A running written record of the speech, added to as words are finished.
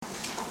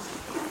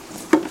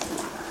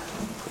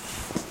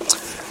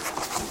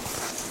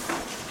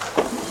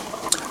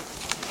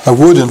I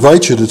would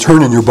invite you to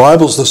turn in your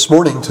Bibles this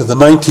morning to the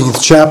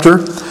 19th chapter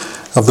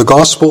of the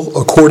Gospel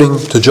according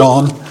to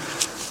John.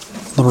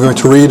 And we're going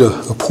to read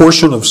a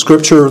portion of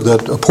Scripture,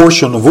 a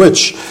portion of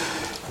which,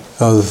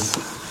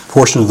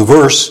 portion of the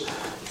verse,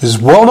 is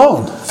well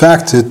known. In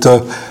fact,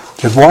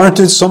 it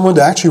warranted someone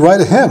to actually write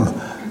a hymn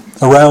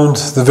around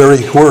the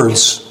very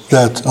words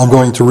that I'm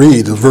going to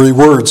read, the very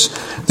words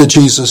that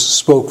Jesus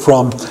spoke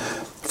from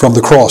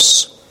the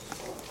cross.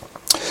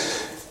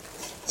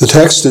 The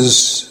text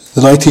is the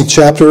 19th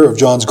chapter of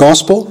John's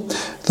Gospel,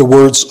 the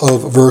words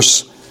of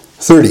verse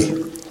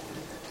 30.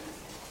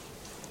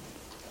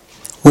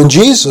 When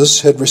Jesus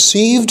had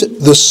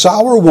received the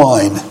sour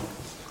wine,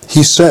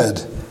 he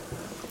said,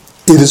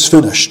 "It is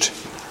finished."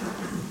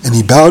 And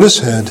he bowed his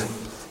head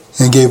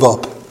and gave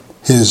up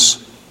his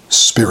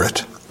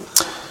spirit.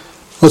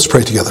 Let's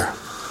pray together.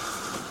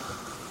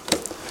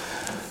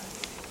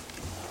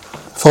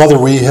 Father,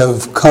 we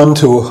have come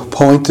to a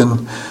point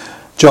in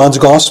John's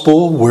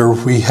Gospel where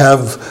we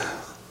have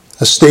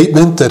a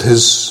statement that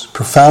has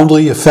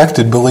profoundly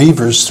affected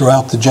believers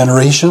throughout the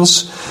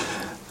generations,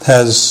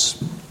 has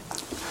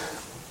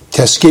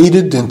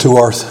cascaded into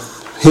our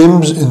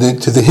hymns,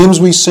 into the hymns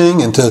we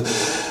sing, into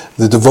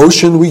the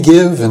devotion we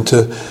give,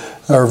 into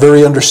our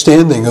very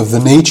understanding of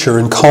the nature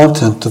and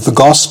content of the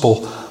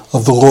gospel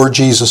of the Lord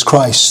Jesus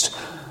Christ.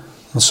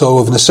 And so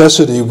of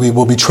necessity we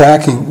will be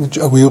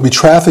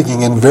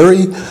trafficking in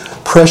very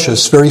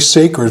precious, very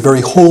sacred,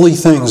 very holy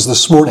things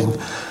this morning.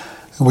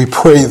 And we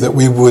pray that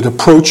we would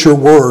approach your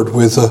word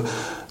with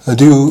a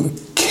due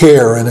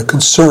care and a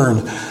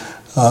concern,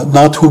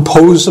 not to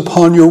impose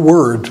upon your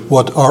word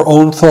what our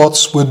own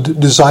thoughts would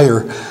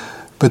desire,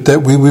 but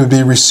that we would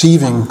be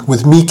receiving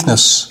with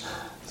meekness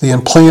the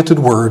implanted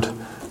word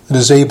that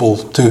is able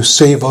to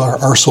save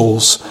our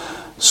souls.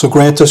 So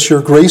grant us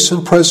your grace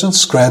and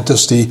presence, grant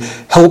us the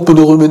help and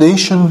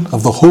illumination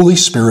of the Holy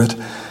Spirit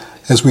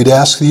as we'd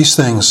ask these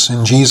things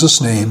in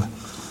Jesus' name.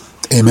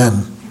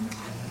 Amen.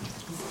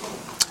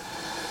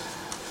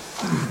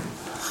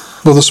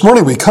 Well, this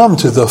morning we come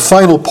to the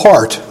final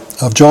part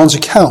of John's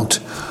account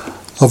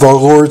of our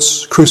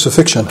Lord's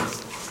crucifixion.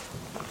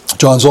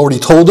 John's already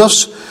told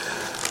us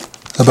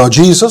about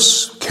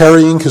Jesus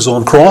carrying his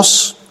own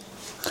cross,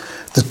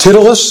 the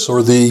titulus,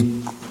 or the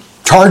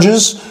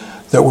charges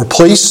that were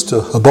placed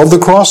above the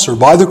cross or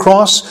by the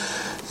cross,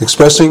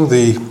 expressing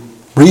the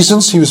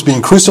reasons he was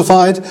being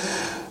crucified.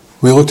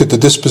 We looked at the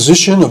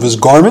disposition of his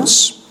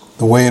garments,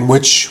 the way in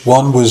which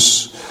one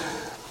was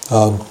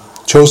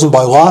chosen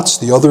by lots,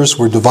 the others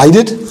were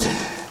divided.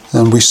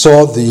 And we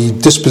saw the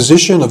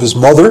disposition of his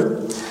mother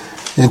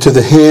into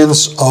the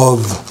hands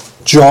of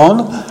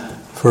John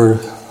for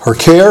her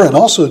care, and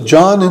also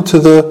John into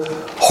the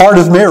heart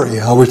of Mary,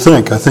 I would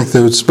think. I think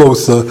that it's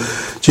both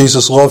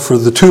Jesus' love for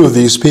the two of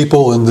these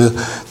people and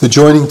the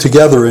joining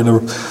together in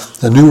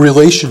a new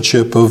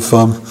relationship of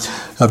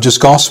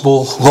just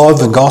gospel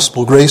love and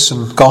gospel grace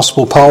and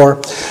gospel power.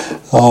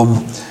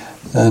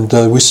 And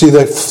we see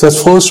that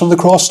flows from the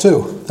cross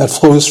too. That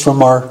flows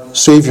from our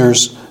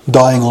Savior's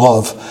dying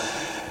love.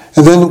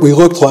 And then we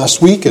looked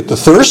last week at the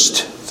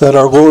thirst that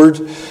our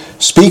Lord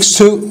speaks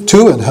to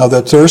and how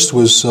that thirst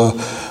was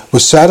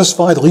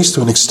satisfied, at least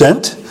to an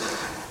extent.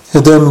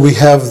 And then we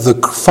have the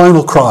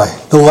final cry,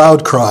 the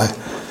loud cry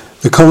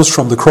that comes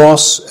from the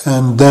cross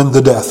and then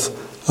the death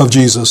of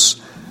Jesus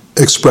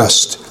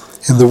expressed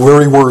in the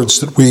very words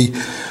that we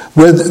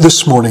read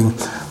this morning.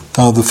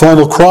 The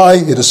final cry,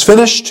 "It is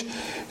finished."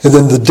 And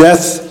then the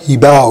death, he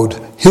bowed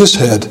his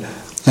head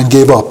and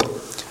gave up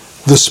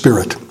the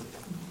spirit.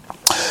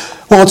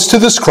 Well, it's to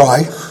this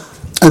cry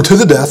and to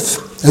the death,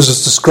 as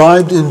is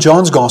described in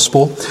John's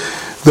Gospel,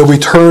 that we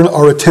turn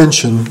our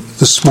attention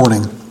this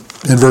morning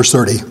in verse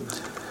 30.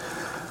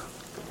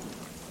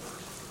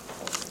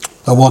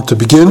 I want to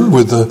begin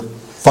with the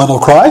final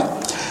cry,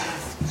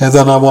 and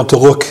then I want to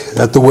look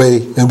at the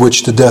way in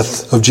which the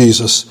death of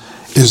Jesus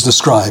is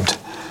described.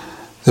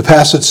 The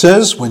passage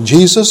says, when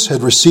Jesus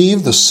had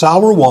received the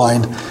sour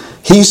wine,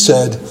 he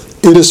said,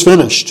 "It is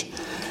finished."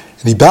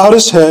 And he bowed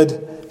his head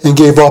and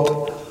gave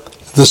up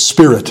the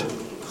spirit.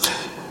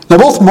 Now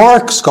both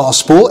Mark's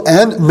Gospel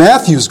and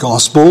Matthew's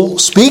Gospel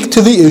speak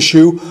to the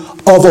issue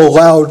of a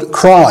loud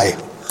cry.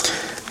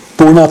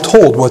 But we're not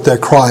told what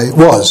that cry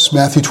was.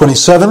 Matthew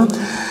 27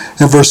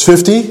 and verse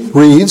 50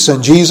 reads,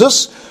 "And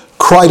Jesus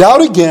cried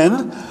out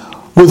again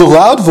with a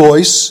loud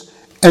voice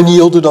and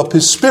yielded up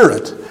his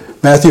spirit."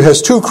 Matthew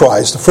has two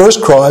cries. The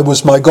first cry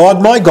was, my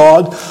God,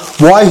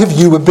 why have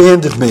you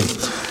abandoned me?"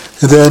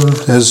 And then,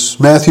 as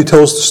Matthew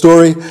tells the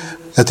story,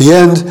 at the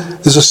end,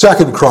 there's a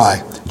second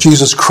cry.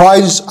 Jesus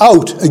cries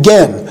out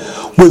again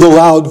with a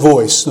loud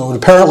voice. Now,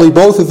 apparently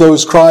both of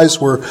those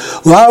cries were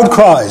loud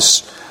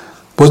cries.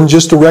 It wasn't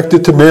just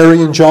directed to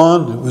Mary and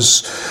John. It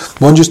was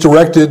one just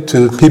directed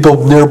to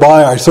people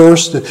nearby, "I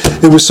thirst."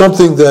 It was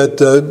something that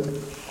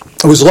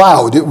it was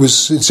loud.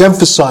 It's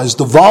emphasized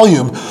the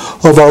volume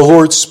of our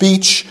Lord's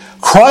speech,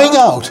 crying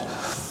out,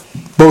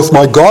 both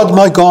my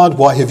God,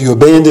 why have you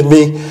abandoned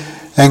me?"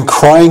 and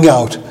crying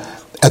out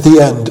at the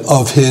end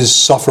of his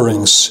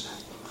sufferings.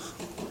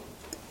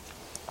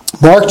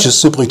 Mark just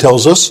simply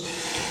tells us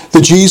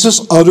that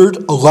Jesus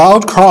uttered a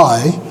loud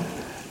cry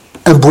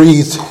and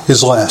breathed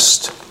his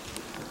last.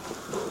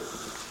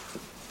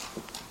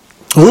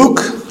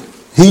 Luke,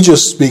 he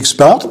just speaks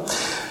about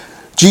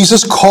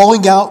Jesus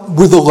calling out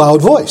with a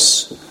loud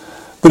voice.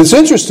 But it's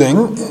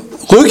interesting,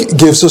 Luke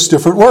gives us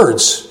different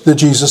words that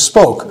Jesus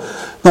spoke.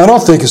 Now, I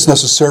don't think it's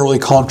necessarily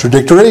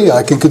contradictory.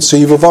 I can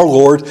conceive of our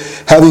Lord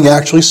having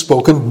actually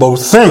spoken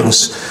both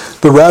things.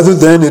 But rather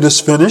than "it is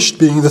finished"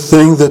 being the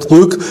thing that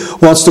Luke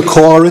wants to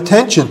call our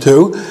attention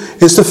to,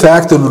 is the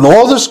fact that when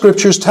all the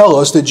scriptures tell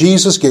us that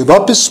Jesus gave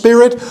up his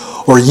spirit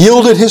or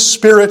yielded his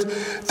spirit,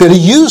 that he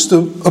used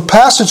a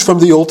passage from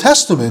the Old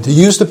Testament. He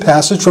used a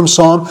passage from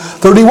Psalm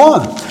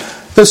 31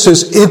 that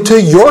says,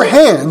 "Into your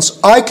hands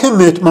I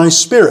commit my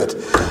spirit."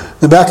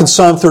 And back in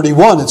Psalm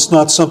 31, it's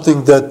not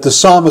something that the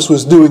psalmist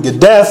was doing in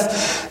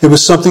death. It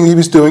was something he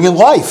was doing in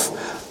life.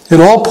 At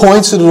all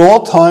points and at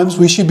all times,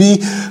 we should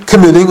be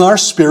committing our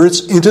spirits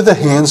into the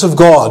hands of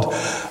God.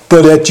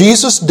 But at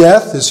Jesus'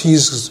 death, as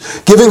he's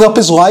giving up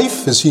his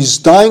life, as he's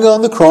dying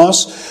on the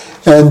cross,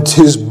 and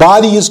his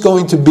body is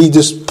going to be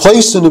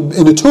placed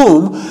in a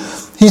tomb,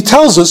 he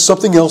tells us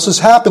something else is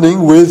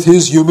happening with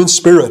his human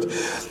spirit.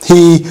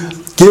 He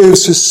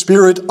gives his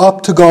spirit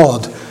up to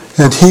God,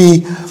 and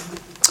he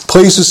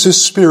places his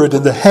spirit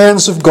in the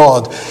hands of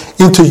God.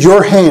 "Into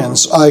your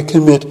hands I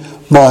commit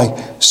my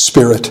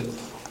spirit."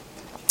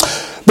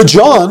 But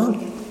John,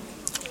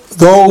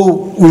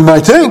 though we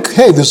might think,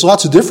 hey, there's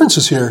lots of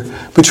differences here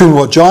between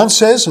what John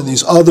says and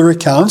these other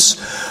accounts,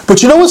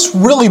 but you know what's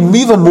really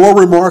even more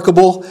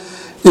remarkable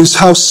is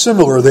how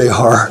similar they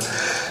are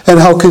and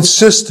how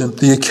consistent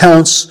the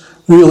accounts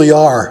really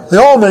are. They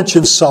all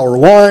mention sour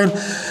wine.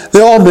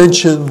 They all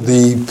mention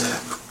the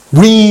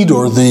reed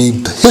or the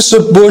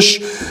hyssop bush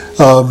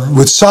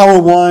with sour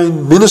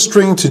wine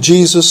ministering to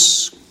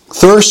Jesus'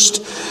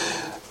 thirst.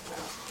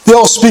 They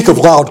all speak of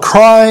loud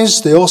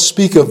cries. They all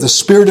speak of the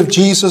Spirit of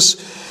Jesus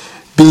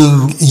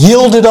being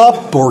yielded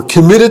up or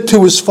committed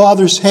to his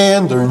Father's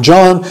hand. Or in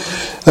John,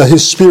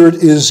 his Spirit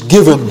is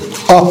given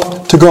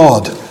up to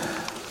God.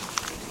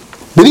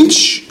 But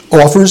each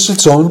offers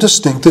its own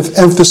distinctive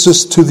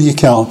emphasis to the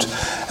account.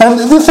 And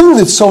the thing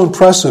that's so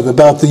impressive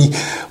about the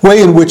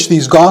way in which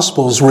these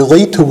Gospels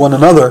relate to one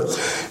another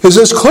is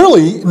there's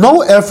clearly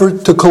no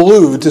effort to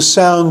collude to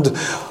sound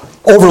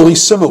overly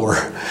similar.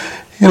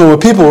 You know, when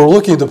people are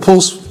looking to pull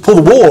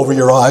the wool over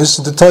your eyes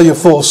and to tell you a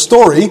full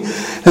story,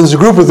 and there's a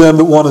group of them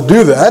that want to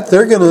do that,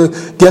 they're going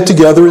to get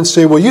together and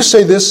say, well, you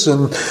say this,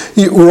 and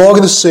we're all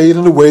going to say it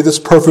in a way that's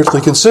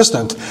perfectly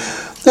consistent.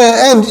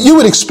 And you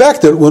would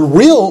expect that when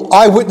real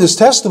eyewitness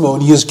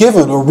testimony is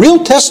given, or real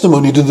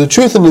testimony to the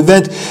truth of an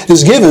event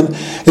is given,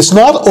 it's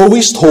not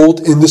always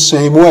told in the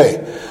same way,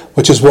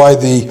 which is why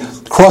the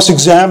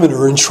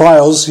cross-examiner in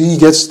trials, he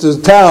gets to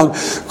town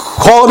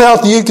calling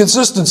out the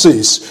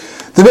inconsistencies.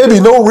 There may be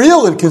no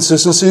real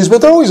inconsistencies,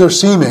 but there always are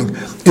seeming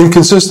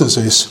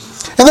inconsistencies.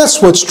 And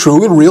that's what's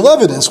true in real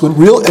evidence, when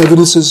real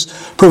evidence is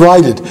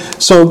provided.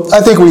 So I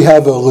think we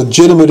have a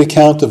legitimate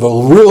account of a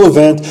real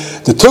event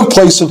that took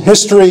place in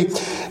history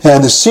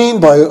and is seen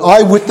by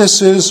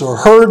eyewitnesses or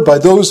heard by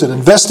those that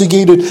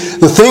investigated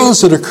the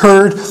things that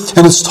occurred.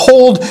 And it's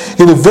told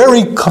in a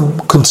very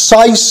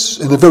concise,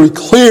 in a very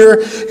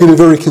clear, in a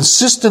very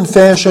consistent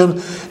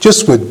fashion,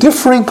 just with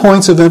differing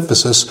points of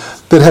emphasis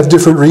that have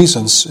different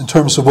reasons in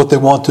terms of what they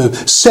want to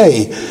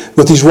say,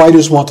 what these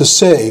writers want to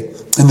say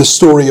in the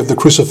story of the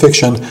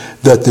crucifixion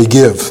that they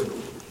give.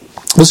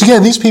 Once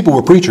again, these people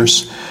were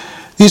preachers.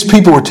 These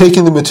people were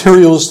taking the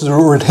materials that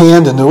were at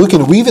hand and they're looking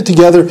to weave it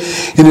together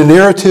in a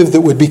narrative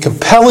that would be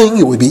compelling,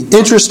 it would be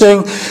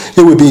interesting,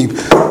 it would be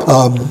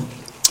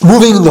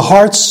moving in the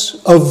hearts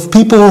of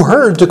people who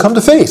heard to come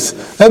to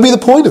faith. That would be the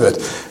point of it,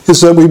 is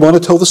that we want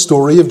to tell the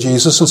story of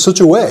Jesus in such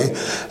a way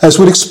as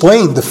would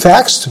explain the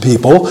facts to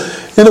people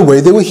in a way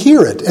they would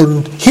hear it,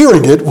 and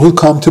hearing it will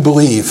come to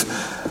believe.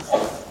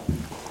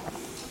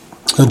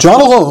 Now,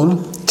 John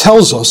alone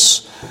tells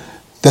us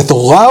that the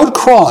loud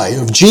cry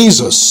of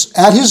Jesus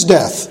at his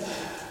death,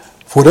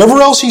 for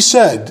whatever else he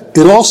said,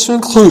 it also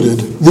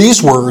included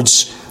these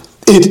words,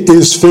 "It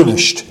is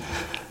finished."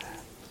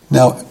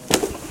 Now,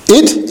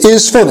 "it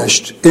is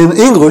finished" in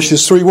English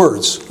is 3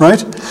 words,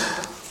 right?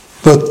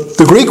 But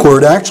the Greek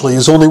word actually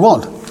is only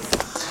one.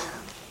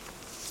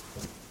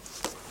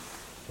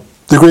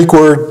 The Greek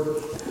word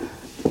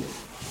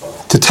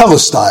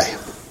tetelestai.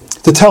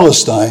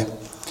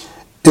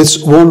 It's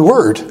one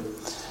word.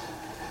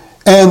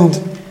 And,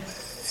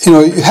 you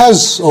know, it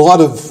has a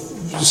lot of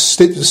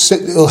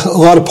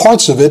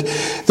parts of it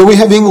that we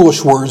have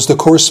English words that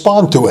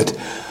correspond to it.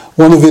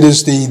 One of it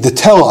is the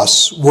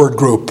telos word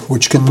group,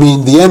 which can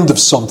mean the end of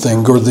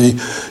something, or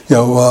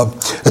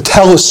a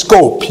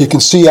telescope. You can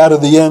see out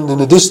of the end in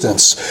a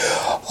distance.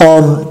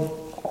 And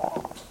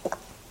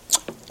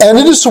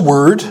it is a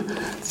word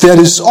that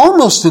is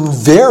almost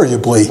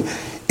invariably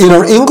in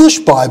our English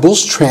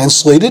Bibles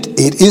translated,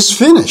 "It is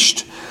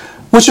finished,"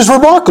 which is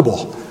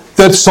remarkable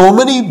that so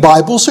many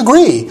Bibles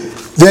agree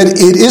that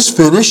it is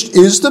finished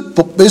is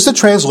the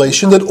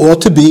translation that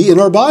ought to be in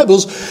our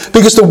Bibles,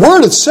 because the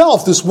word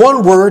itself, this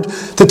one word,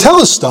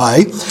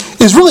 tetelestai,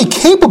 is really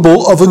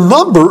capable of a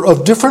number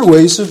of different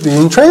ways of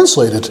being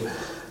translated.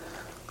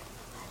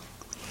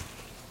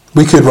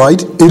 We could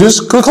write, it is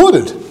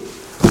concluded.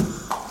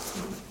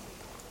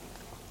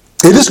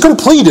 It is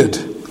completed.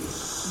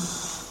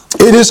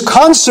 It is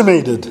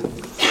consummated.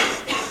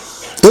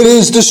 It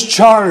is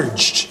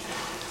discharged.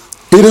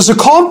 It is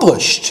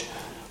accomplished.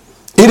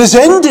 It is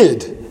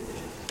ended.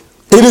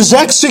 It is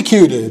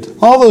executed.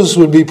 All those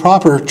would be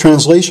proper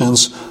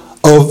translations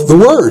of the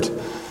word.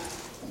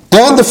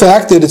 And the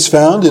fact that it's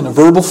found in a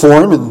verbal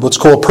form in what's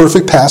called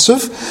perfect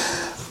passive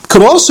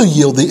could also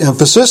yield the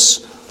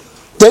emphasis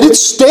that it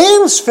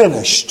stands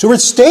finished, or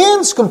it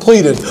stands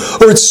completed,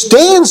 or it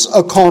stands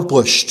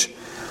accomplished,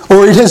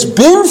 or it has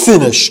been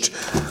finished.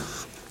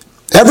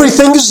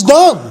 Everything is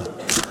done.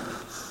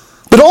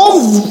 But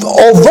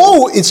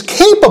although it's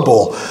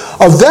capable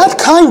of that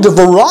kind of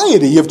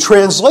variety of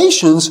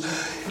translations,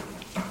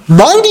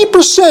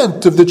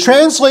 90% of the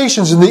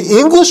translations in the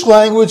English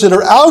language that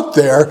are out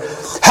there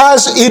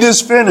has "it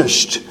is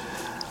finished."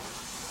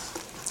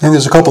 And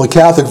there's a couple of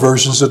Catholic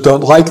versions that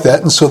don't like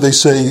that, and so they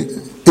say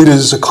 "it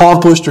is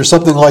accomplished" or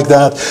something like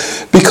that,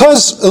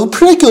 because,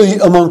 particularly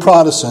among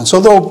Protestants,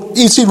 although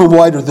it's even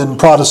wider than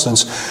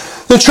Protestants,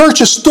 the church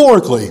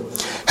historically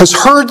has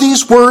heard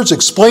these words,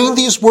 explained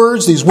these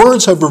words. These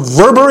words have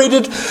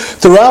reverberated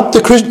throughout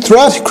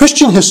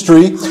Christian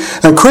history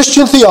and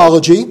Christian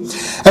theology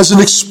as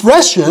an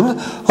expression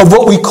of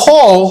what we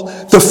call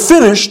the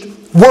finished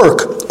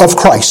work of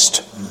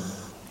Christ.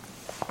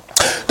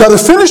 Now, the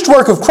finished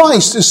work of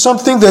Christ is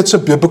something that's a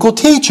biblical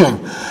teaching.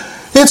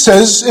 It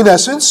says, in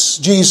essence,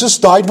 Jesus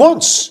died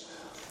once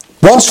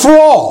for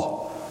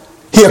all.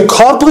 He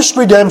accomplished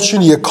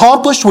redemption. He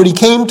accomplished what he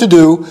came to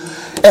do,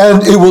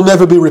 and it will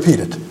never be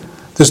repeated.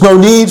 There's no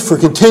need for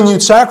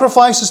continued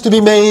sacrifices to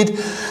be made.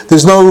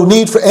 There's no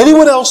need for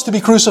anyone else to be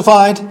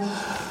crucified.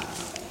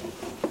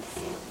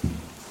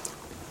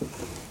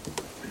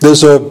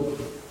 There's a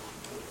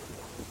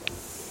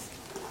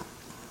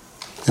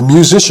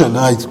musician.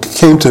 I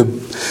came to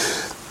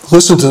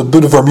listen to a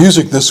bit of our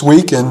music this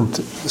week,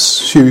 and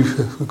she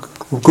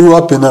grew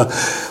up in a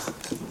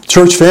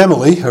church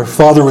family. Her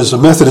father was a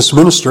Methodist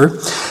minister,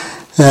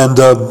 and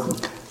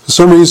for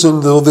some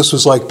reason, though this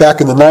was like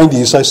back in the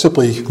 90s, I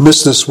simply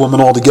missed this woman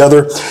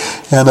altogether.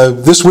 And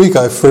this week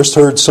I first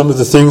heard some of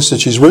the things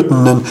that she's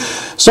written, and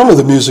some of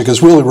the music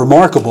is really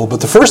remarkable. But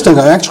the first thing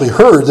I actually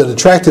heard that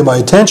attracted my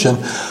attention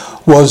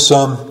was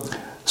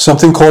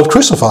something called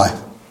Crucify.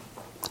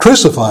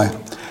 Crucify,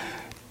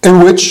 in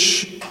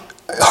which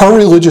her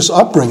religious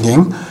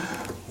upbringing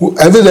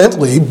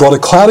evidently brought a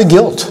cloud of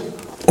guilt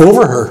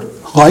over her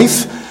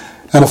life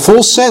and a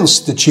full sense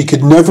that she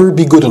could never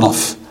be good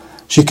enough.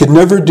 She could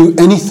never do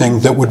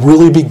anything that would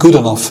really be good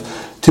enough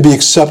to be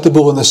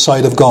acceptable in the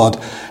sight of God.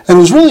 And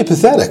it was really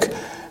pathetic,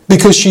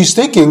 because she's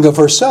thinking of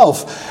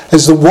herself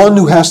as the one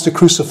who has to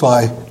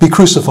be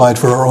crucified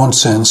for her own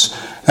sins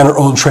and her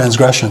own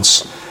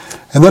transgressions.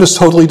 And that is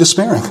totally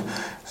despairing.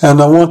 And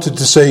I wanted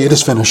to say, it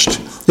is finished.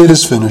 It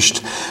is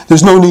finished.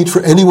 There's no need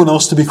for anyone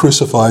else to be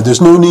crucified.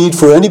 There's no need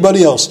for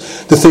anybody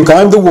else to think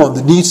I'm the one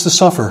that needs to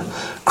suffer.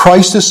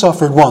 Christ has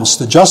suffered once,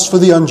 the just for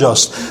the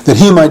unjust, that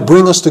he might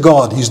bring us to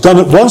God. He's done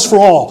it once for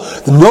all.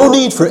 No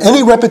need for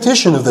any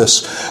repetition of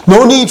this.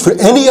 No need for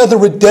any other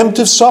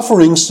redemptive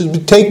sufferings to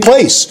take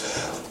place.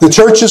 The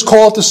church is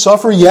called to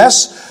suffer,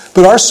 yes,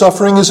 but our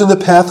suffering is in the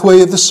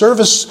pathway of the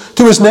service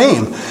to his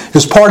name.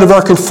 It's part of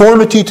our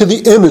conformity to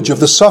the image of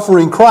the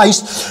suffering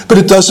Christ, but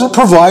it doesn't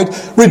provide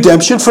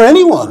redemption for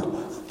anyone.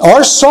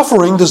 Our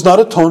suffering does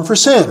not atone for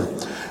sin.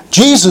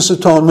 Jesus'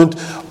 atonement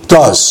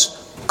does.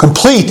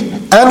 Complete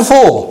and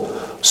full.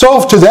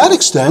 So to that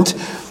extent,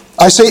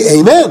 I say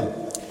amen.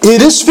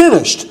 It is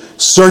finished.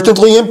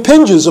 Certainly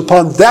impinges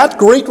upon that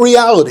great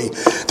reality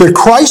that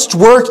Christ's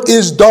work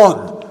is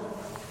done.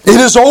 It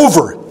is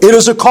over. It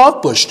is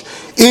accomplished.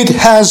 It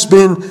has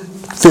been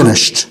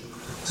finished.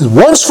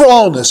 Once for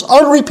all, this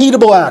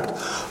unrepeatable act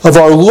of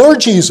our Lord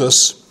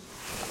Jesus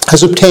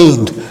has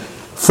obtained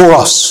for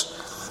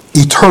us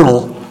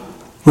eternal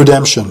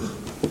redemption.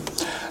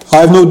 I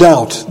have no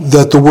doubt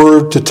that the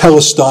word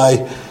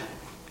tetelestai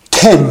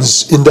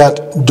tends in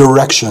that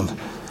direction.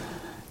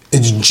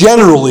 It's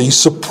generally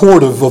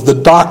supportive of the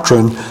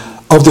doctrine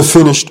of the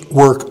finished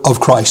work of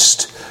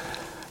Christ.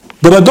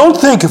 But I don't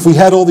think if we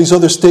had all these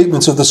other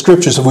statements of the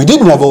Scriptures, if we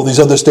didn't have all these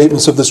other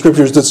statements of the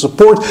Scriptures that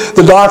support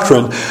the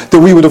doctrine, that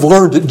we would have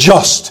learned it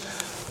just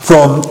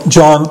from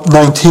John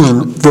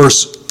 19,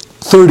 verse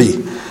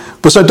 30.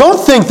 Because I don't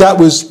think that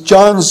was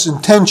John's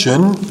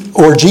intention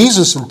or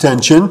Jesus'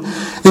 intention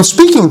in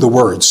speaking the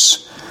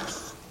words.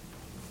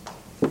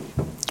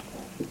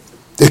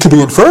 It could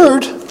be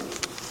inferred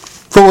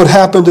from what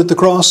happened at the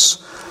cross,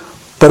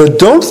 but I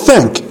don't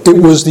think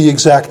it was the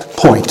exact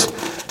point.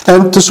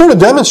 And to sort of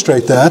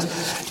demonstrate that,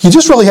 you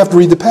just really have to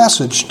read the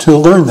passage to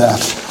learn that.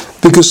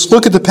 Because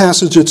look at the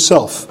passage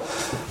itself.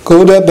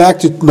 Go back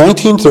to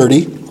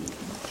 19:30.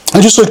 I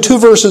just look 2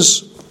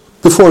 verses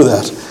before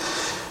that.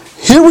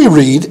 Here we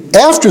read,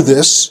 after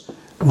this,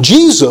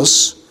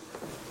 Jesus,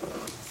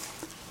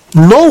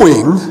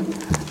 knowing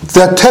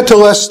that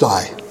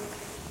tetelestai,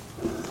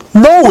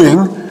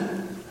 knowing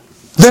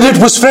that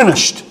it was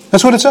finished.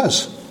 That's what it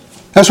says.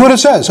 That's what it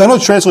says. I know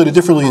it's translated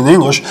differently in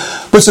English,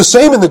 but it's the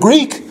same in the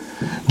Greek.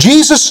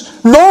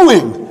 Jesus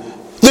knowing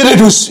that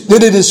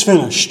it is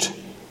finished,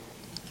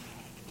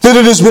 that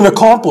it has been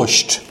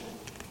accomplished.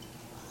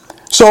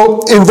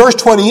 So in verse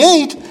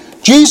 28,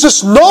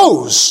 Jesus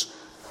knows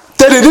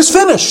that it is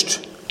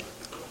finished.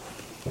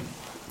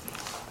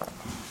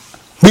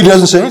 He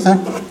doesn't say anything.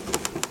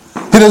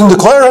 He doesn't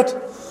declare it.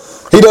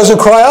 He doesn't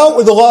cry out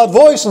with a loud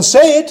voice and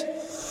say it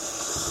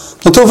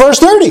until verse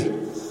 30.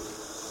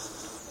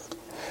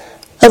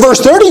 And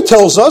verse 30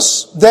 tells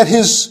us that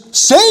his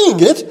saying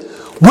it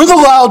with a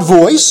loud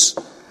voice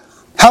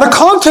had a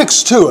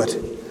context to it.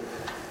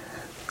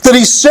 That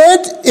he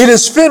said it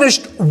is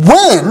finished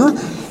when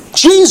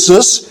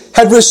Jesus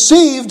had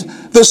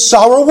received the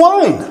sour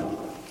wine.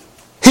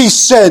 He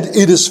said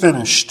it is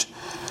finished.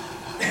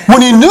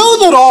 When he knew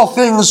that all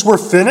things were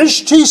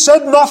finished, he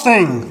said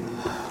nothing.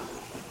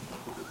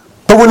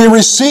 But when he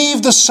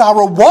received the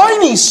sour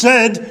wine, he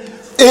said,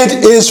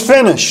 it is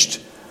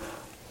finished.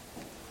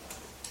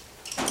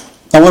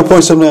 I want to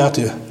point something out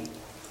to you.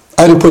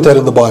 I didn't put that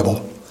in the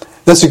Bible.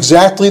 That's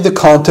exactly the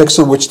context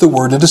in which the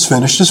word "it is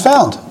finished" is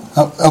found.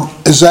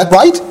 Is that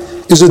right?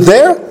 Is it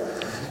there?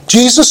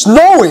 Jesus,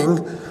 knowing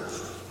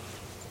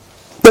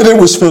that it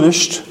was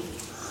finished,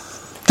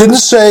 didn't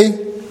say,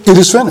 it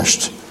is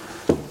finished.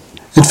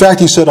 In fact,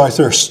 he said, I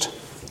thirst.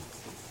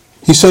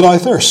 He said, I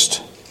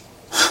thirst.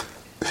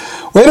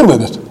 Wait a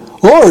minute.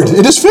 Lord,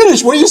 it is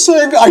finished. What are you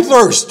saying, I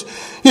thirst?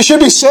 You should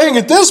be saying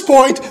at this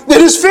point,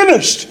 it is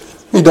finished.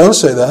 He doesn't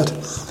say that.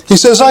 He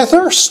says, I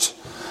thirst.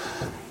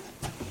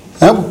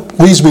 That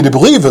leads me to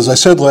believe, as I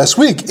said last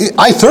week,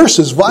 I thirst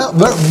is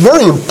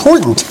very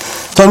important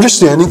to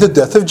understanding the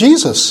death of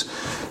Jesus.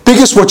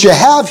 Because what you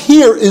have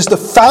here is the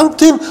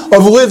fountain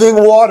of living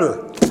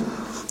water.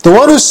 The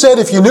one who said,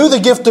 if you knew the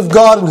gift of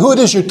God and who it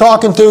is you're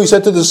talking to, he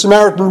said to the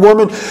Samaritan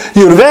woman,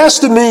 you would have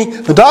asked of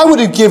me, but I would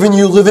have given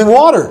you living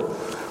water.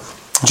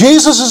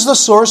 Jesus is the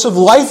source of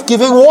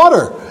life-giving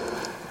water.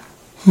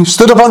 He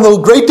stood up on the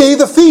great day of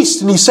the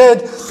feast and he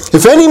said,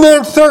 if any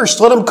man thirst,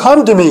 let him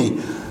come to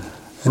me.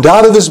 And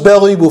out of his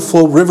belly will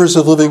flow rivers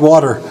of living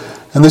water.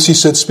 And this he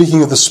said,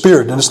 speaking of the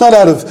Spirit. And it's not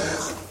out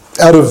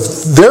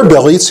of their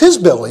belly, it's his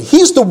belly.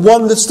 He's the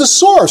one that's the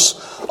source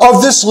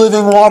of this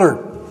living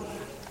water.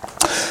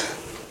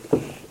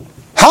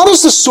 How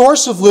does the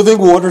source of living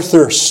water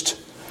thirst?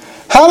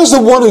 How does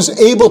the one who's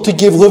able to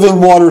give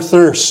living water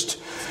thirst?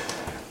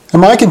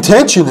 And my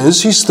contention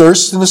is he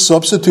thirsts in a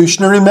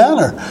substitutionary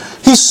manner.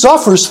 He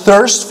suffers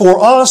thirst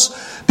for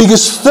us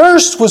because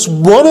thirst was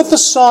one of the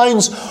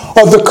signs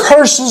of the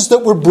curses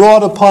that were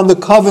brought upon the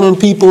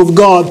covenant people of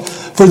God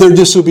for their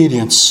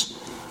disobedience.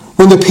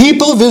 When the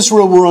people of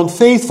Israel were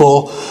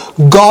unfaithful,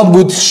 God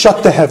would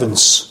shut the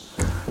heavens.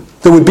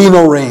 There would be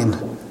no rain.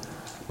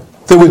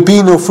 There would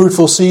be no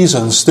fruitful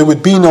seasons. There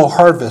would be no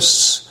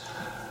harvests.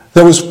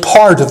 That was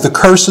part of the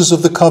curses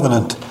of the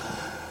covenant.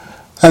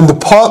 And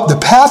the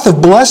path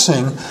of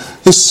blessing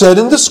is said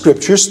in the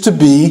Scriptures to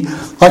be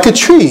like a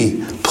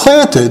tree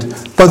planted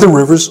by the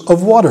rivers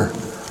of water.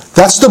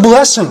 That's the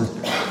blessing.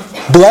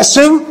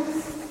 Blessing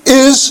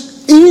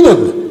is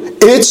Eden.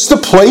 It's the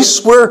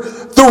place where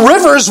the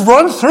rivers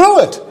run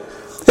through it.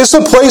 It's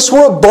the place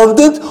where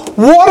abundant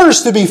water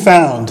is to be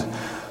found.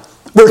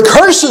 Where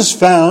curse is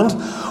found,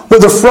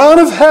 where the frown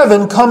of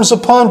heaven comes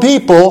upon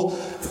people,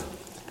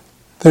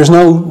 there's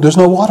no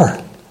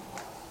water.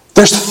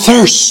 There's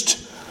thirst.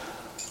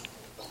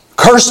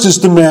 Cursed is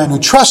the man who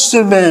trusts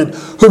in man,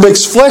 who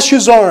makes flesh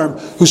his arm,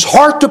 whose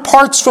heart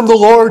departs from the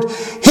Lord.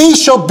 He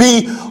shall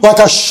be like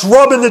a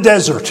shrub in the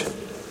desert.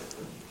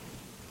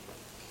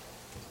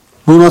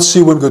 We will not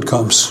see when good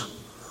comes.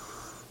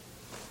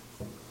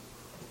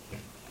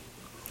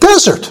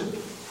 Desert.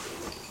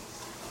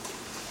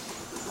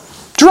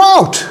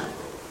 Drought.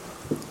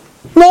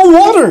 No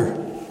water.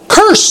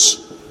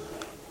 Curse.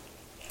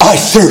 I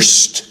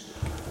thirst.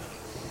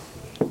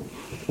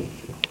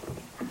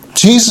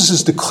 Jesus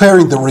is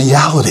declaring the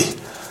reality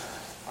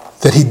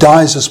that he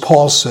dies, as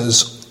Paul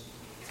says,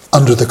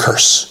 under the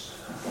curse.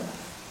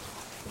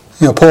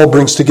 Paul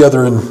brings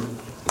together in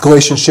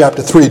Galatians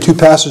chapter 3 two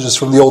passages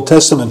from the Old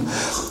Testament.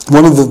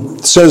 One of them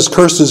says,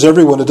 cursed is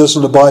everyone who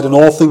doesn't abide in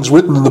all things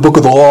written in the book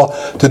of the law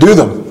to do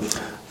them.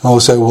 And I'll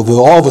say, well,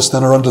 all of us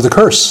then are under the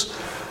curse.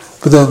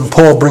 But then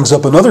Paul brings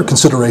up another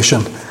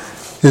consideration,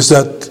 is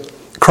that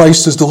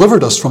Christ has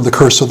delivered us from the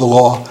curse of the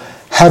law,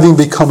 having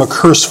become a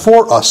curse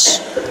for us.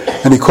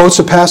 And he quotes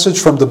a passage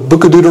from the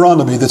book of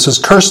Deuteronomy that says,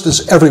 cursed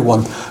is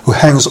everyone who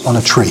hangs on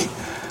a tree.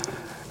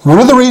 One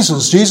of the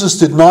reasons Jesus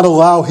did not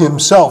allow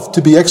himself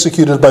to be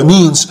executed by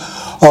means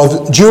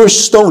of Jewish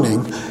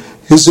stoning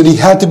is that he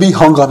had to be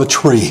hung on a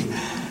tree.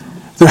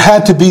 There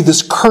had to be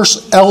this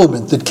curse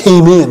element that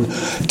came in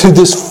to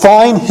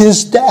define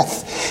his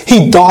death.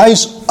 He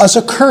dies as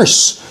a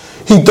curse.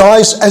 He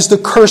dies as the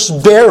curse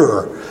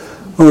bearer.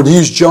 or to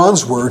use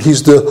John's word,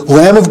 he's the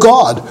Lamb of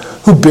God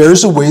who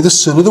bears away the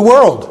sin of the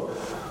world.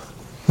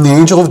 And the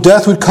angel of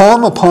death would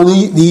come upon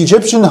the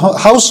Egyptian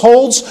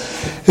households.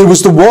 It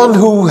was the one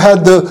who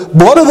had the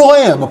blood of the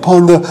Lamb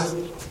upon the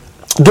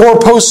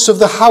doorposts of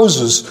the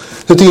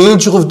houses that the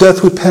angel of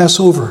death would pass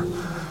over.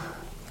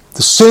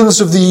 The sins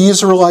of the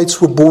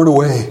Israelites were borne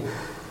away.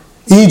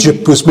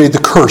 Egypt was made the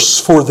curse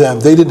for them.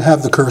 They didn't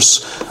have the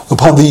curse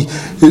upon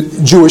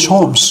the Jewish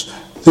homes.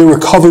 They were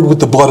covered with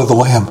the blood of the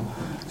Lamb.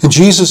 And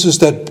Jesus is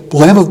that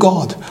Lamb of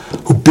God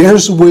who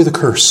bears away the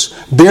curse,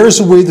 bears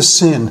away the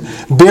sin,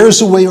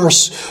 bears away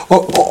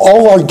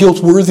all our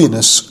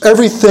guilt-worthiness,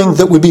 everything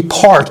that would be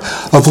part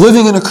of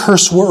living in a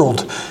cursed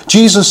world.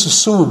 Jesus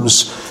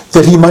assumes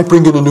that he might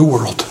bring in a new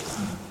world,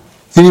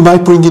 and he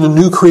might bring in a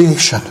new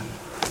creation,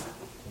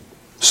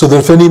 so that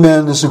if any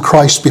man is in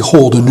Christ,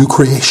 behold, a new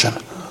creation.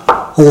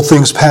 All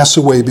things pass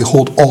away,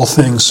 behold, all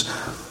things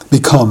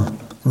become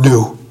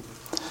new.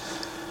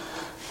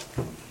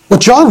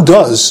 What John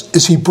does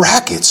is he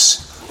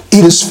brackets,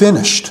 it is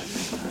finished,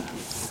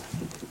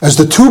 as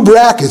the two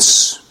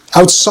brackets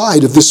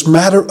outside of this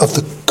matter of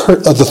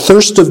the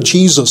thirst of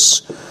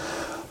Jesus.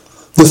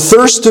 The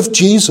thirst of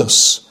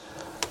Jesus,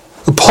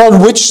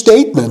 upon which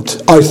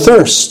statement, I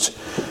thirst,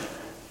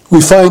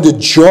 we find a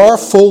jar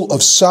full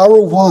of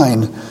sour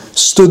wine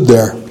stood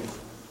there.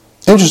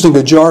 Interesting,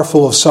 a jar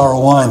full of sour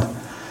wine.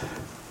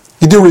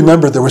 You do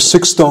remember there were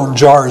 6 stone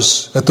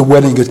jars at the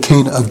wedding at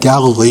Cana of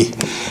Galilee.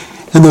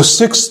 And those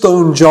 6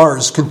 stone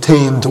jars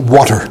contained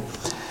water.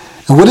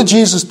 And what did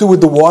Jesus do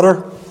with the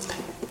water?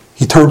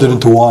 He turned it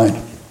into wine.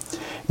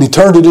 And he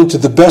turned it into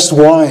the best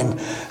wine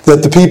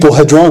that the people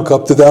had drunk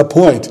up to that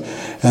point.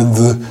 And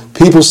the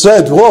people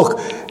said, look,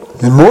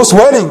 in most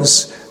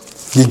weddings,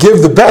 you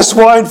give the best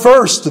wine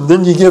first, and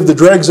then you give the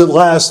dregs at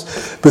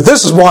last. But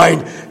this wine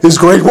is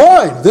great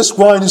wine. This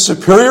wine is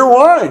superior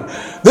wine.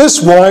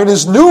 This wine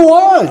is new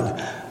wine.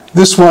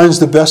 This wine is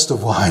the best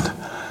of wine.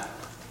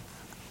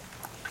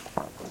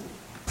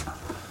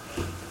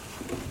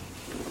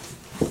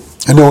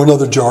 I know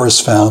another jar is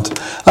found.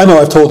 I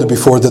know I've told you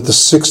before that the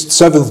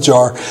 7th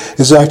jar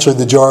is actually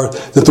the jar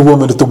that the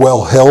woman at the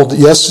well held.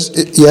 Yes,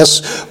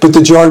 but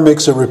the jar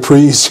makes a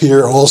reprise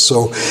here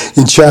also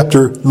in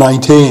chapter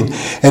 19.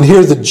 And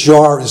here the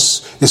jar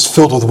is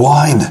filled with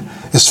wine.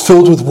 Is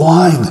filled with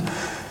wine.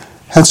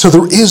 And so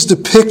there is the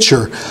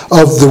picture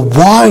of the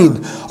wine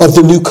of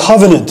the new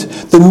covenant,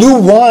 the new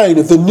wine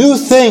of the new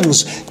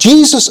things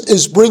Jesus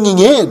is bringing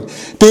in,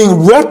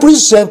 being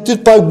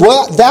represented by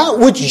that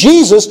which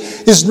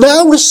Jesus is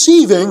now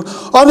receiving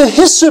on a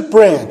hyssop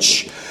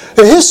branch.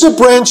 A hyssop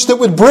branch that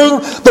would bring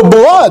the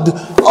blood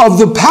of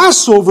the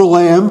Passover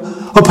lamb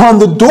upon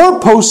the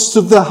doorposts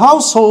of the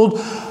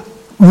household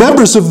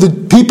members of the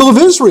people of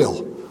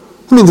Israel.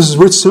 I mean, this is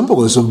rich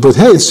symbolism, but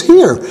hey, it's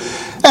here.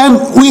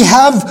 And we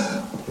have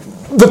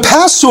the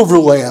Passover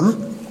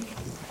lamb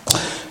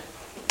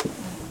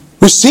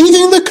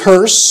receiving the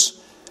curse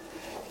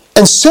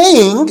and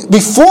saying,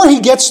 before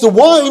he gets the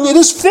wine, it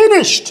is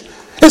finished.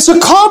 It's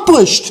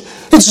accomplished.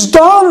 It's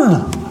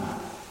done.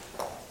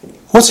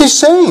 What's he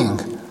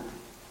saying?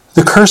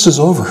 The curse is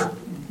over.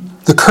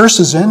 The curse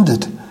is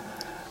ended.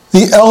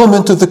 The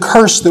element of the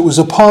curse that was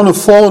upon a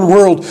fallen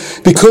world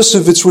because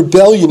of its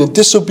rebellion and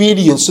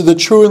disobedience to the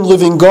true and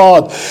living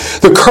God.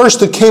 The curse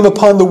that came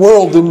upon the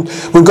world, and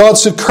when God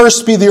said,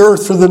 "Cursed be the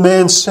earth for the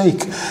man's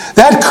sake."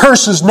 That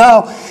curse is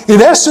now,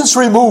 in essence,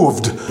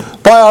 removed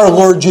by our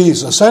Lord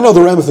Jesus. I know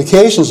the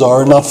ramifications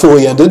are not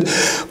fully ended,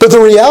 but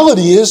the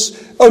reality is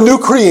a new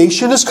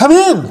creation has come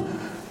in.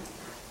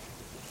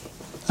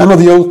 I know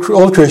the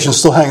old creation is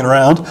still hanging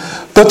around,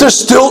 but there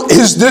still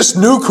is this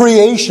new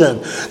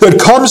creation that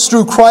comes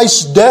through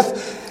Christ's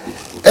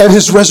death and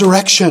his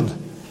resurrection.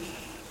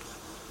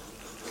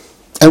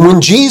 And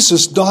when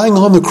Jesus dying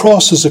on the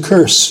cross is a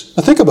curse,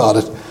 now think about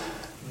it.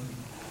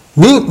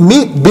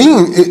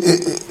 Being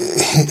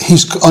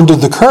he's under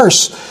the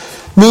curse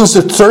means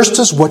that thirst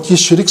is what you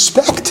should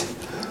expect.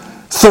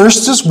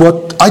 Thirst is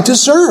what I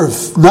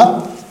deserve,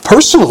 not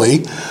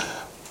personally,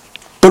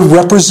 but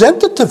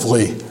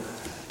representatively.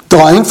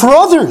 Dying for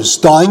others,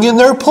 dying in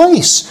their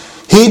place.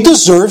 He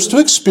deserves to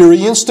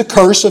experience the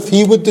curse if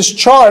he would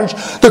discharge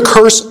the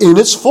curse in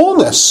its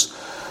fullness.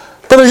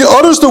 But he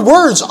utters the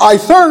words, "I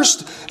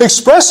thirst,"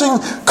 expressing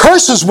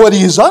curse is what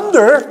he is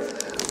under.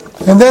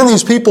 And then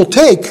these people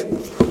take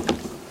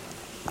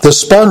the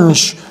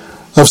sponge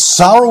of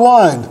sour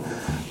wine,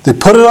 they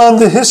put it on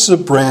the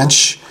hyssop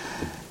branch,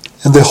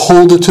 and they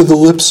hold it to the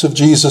lips of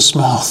Jesus'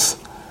 mouth.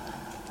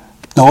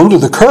 Now, under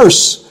the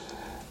curse,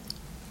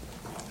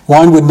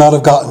 wine would not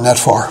have gotten that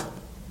far.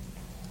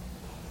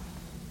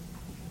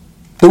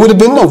 There would have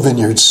been no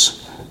vineyards.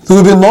 There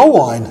would have been no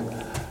wine.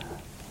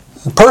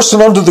 The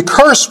person under the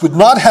curse would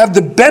not have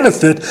the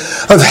benefit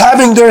of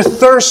having their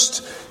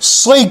thirst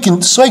slaked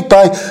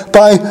by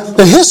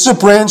the hyssop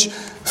branch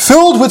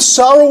filled with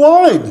sour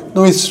wine.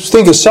 When we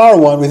think of sour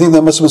wine, we think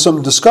that must have been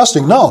something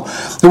disgusting. No,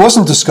 it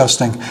wasn't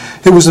disgusting.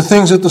 It was the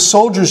things that the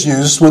soldiers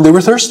used when they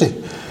were thirsty.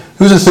 It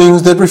was the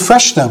things that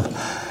refreshed them.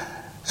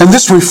 And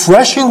this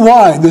refreshing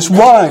wine, this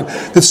wine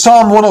that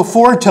Psalm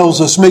 104 tells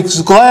us makes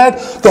glad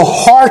the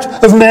heart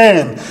of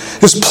man,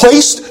 is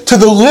placed to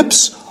the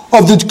lips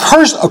of the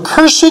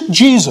accursed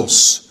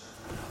Jesus.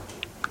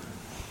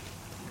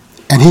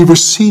 And he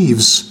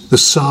receives the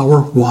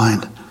sour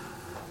wine,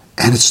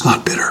 and it's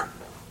not bitter.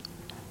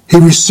 He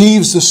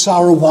receives the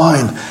sour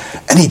wine,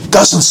 and he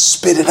doesn't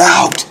spit it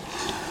out.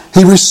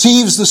 He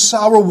receives the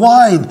sour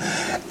wine.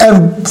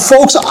 And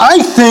folks,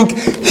 I think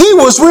he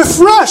was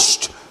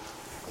refreshed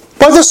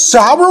by the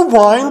sour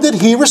wine that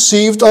he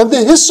received on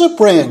the hyssop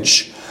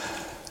branch.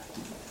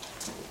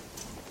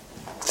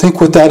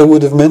 Think what that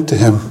would have meant to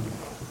him.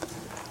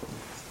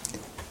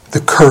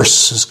 The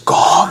curse is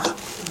gone.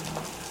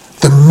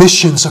 The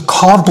mission's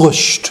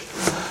accomplished.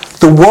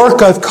 The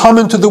work I've come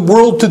into the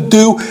world to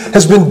do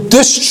has been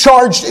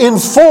discharged in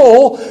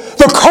full.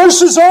 The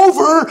curse is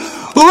over.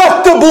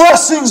 Let the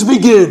blessings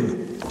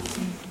begin.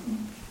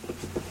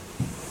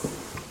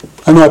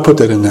 I know I put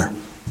that in there.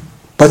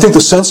 But I think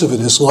the sense of it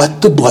is,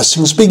 let the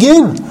blessings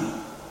begin.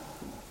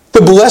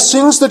 The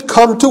blessings that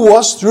come to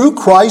us through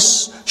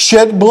Christ's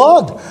shed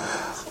blood.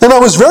 And I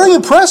was very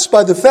impressed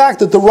by the fact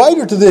that the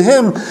writer to the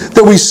hymn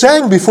that we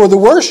sang before the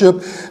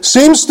worship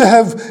seems to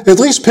have at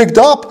least picked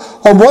up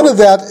on one of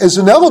that as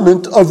an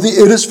element of the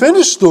 "It is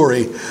finished"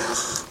 story.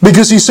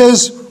 Because he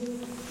says,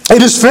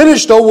 "It is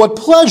finished, oh what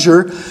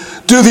pleasure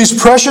do these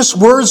precious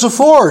words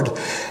afford.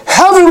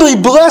 Heavenly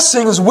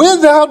blessings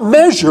without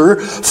measure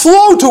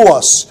flow to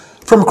us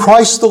from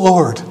Christ the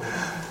Lord."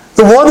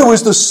 The one who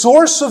is the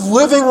source of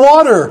living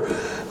water.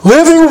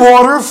 Living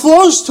water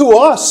flows to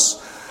us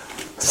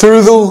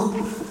through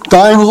the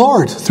dying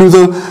Lord, through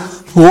the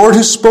Lord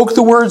who spoke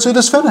the words, "It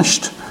is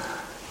finished."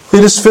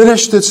 It is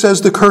finished. It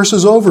says the curse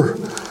is over.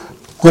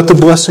 Let the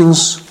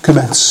blessings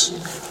commence.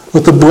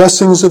 Let the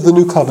blessings of the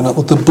new covenant,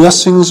 let the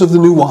blessings of the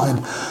new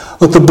wine,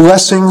 let the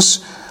blessings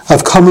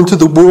I've come into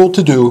the world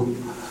to do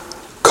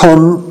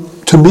come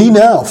to me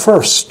now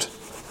first,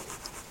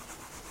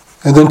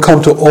 and then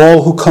come to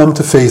all who come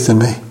to faith in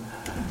me.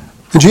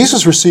 And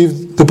Jesus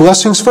received the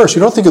blessings first.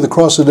 You don't think of the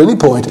cross at any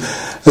point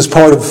as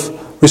part of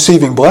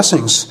receiving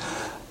blessings.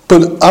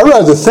 But I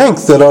rather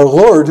think that our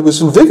Lord was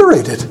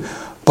invigorated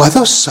by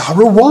the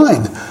sour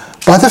wine,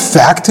 by the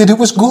fact that it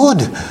was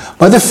good,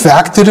 by the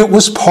fact that it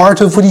was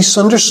part of what he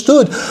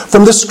understood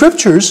from the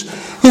Scriptures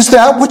is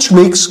that which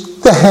makes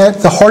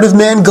the heart of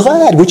man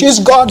glad, which is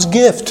God's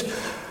gift.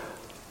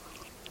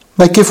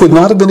 That gift would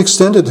not have been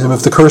extended to him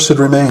if the curse had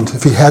remained,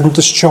 if he hadn't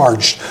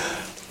discharged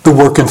the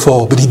work in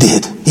full. But he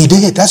did. He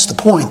did. That's the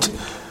point.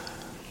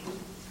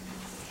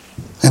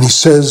 And he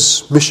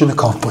says, mission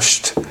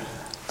accomplished.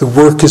 The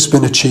work has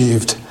been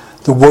achieved.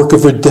 The work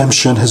of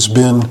redemption has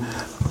been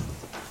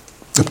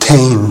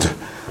obtained.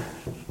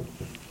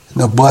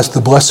 Now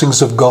the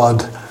blessings of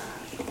God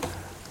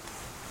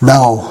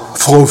now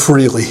flow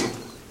freely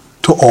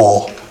to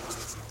all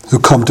who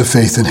come to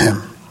faith in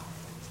him.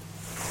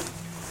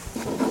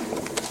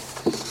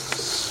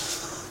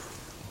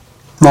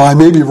 Now, I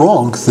may be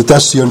wrong that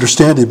that's the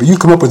understanding, but you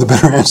come up with a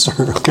better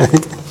answer, okay?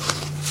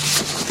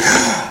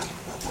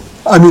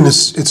 I mean,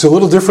 it's a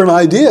little different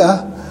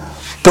idea,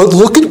 but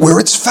look at where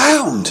it's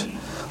found.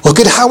 Look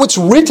at how it's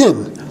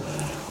written.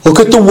 Look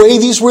at the way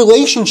these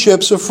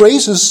relationships of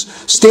phrases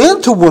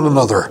stand to one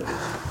another.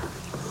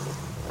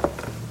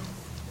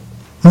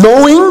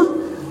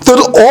 Knowing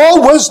that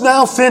all was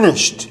now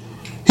finished.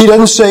 He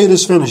doesn't say it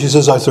is finished. He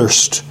says, I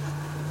thirst.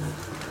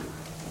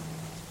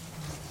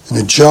 And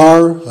a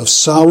jar of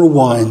sour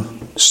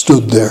wine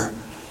stood there.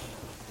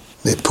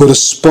 They put a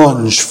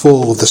sponge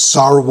full of the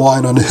sour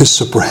wine on a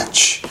hyssop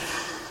branch,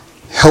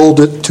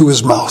 held it to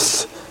his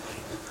mouth.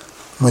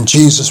 When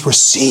Jesus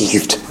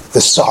received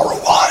the sour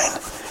wine,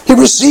 he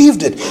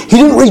received it. He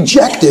didn't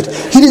reject it.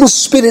 He didn't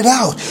spit it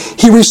out.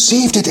 He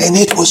received it, and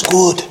it was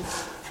good.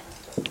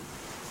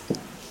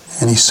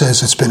 And he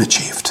says, it's been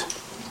achieved.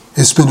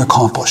 It's been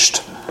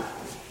accomplished.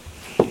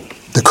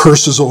 The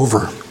curse is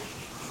over.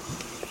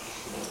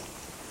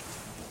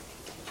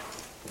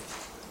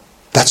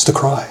 That's the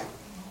cry.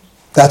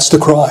 That's the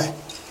cry.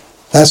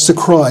 That's the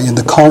cry in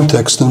the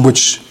context in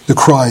which the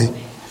cry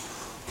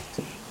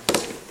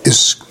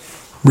is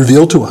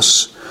revealed to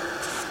us.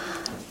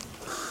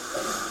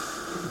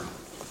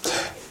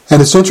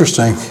 And it's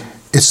interesting.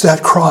 It's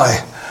that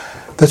cry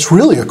that's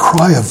really a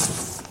cry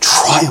of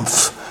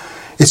triumph.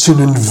 It's an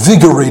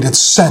invigorated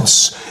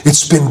sense.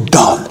 It's been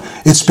done.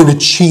 It's been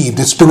achieved.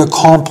 It's been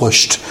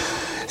accomplished.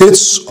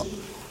 It's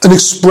an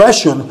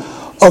expression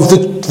of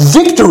the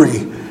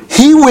victory.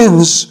 He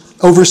wins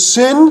over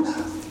sin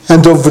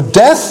and over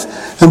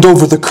death and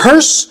over the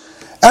curse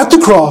at the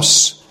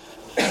cross.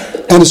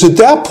 And it's at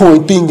that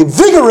point, being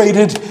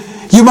invigorated,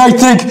 you might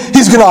think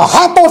he's going to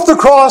hop off the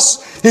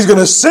cross, he's going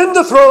to ascend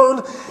the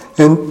throne,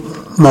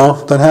 and no,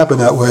 it doesn't happen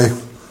that way.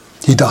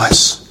 He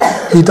dies.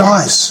 He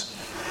dies.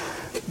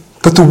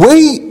 But the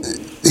way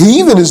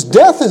even his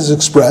death is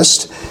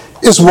expressed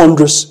is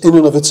wondrous in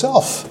and of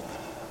itself.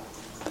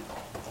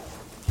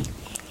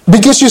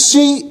 Because you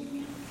see,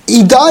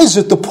 he dies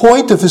at the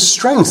point of his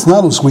strength,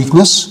 not his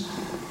weakness.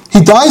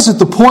 He dies at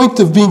the point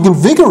of being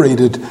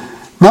invigorated,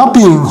 not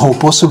being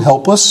hopeless and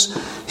helpless.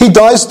 He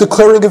dies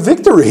declaring a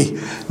victory,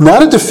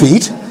 not a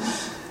defeat.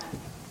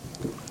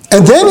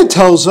 And then it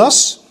tells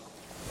us,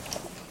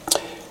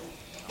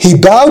 he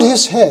bowed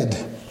his head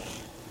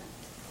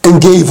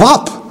and gave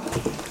up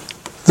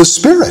the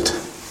Spirit.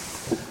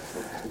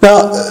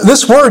 Now,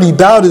 this word, he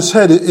bowed his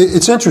head,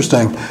 it's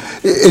interesting.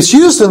 It's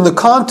used in the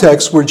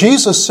context where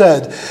Jesus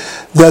said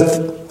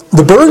that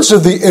the birds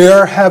of the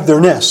air have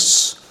their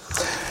nests.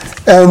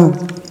 And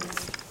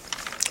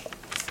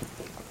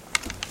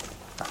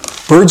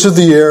birds of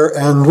the air,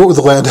 and what were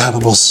the land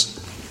animals?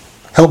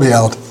 Help me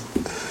out.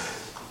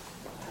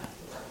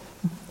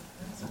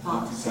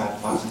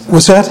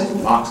 What's that?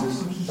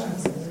 Foxes.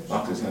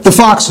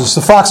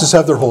 The foxes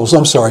have their holes.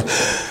 I'm sorry.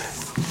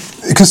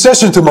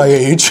 Concession to my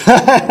age.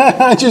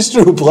 I just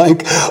drew a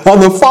blank on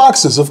the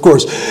foxes, of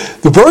course.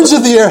 The birds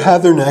of the air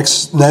have their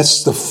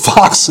nests. The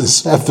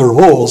foxes have their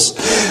holes.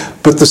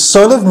 But the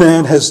Son of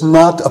Man has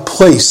not a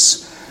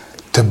place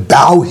to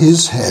bow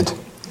his head.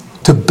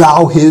 To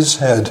bow his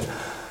head.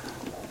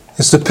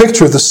 It's the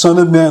picture of the Son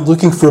of Man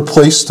looking for a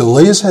place to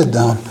lay his head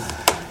down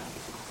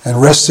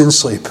and rest in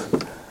sleep.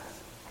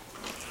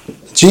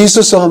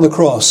 Jesus on the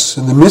cross,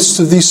 in the midst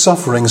of these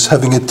sufferings,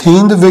 having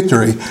attained a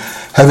victory,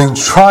 having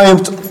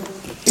triumphed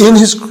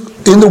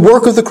in the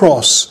work of the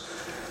cross,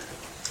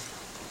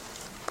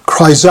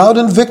 cries out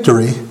in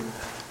victory,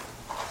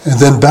 and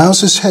then bows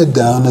his head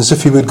down as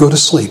if he would go to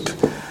sleep,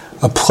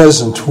 a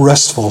pleasant,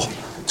 restful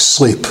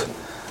sleep.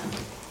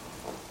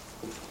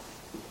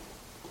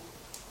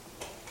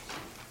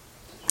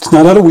 It's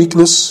not out of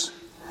weakness.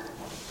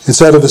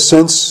 It's out of a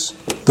sense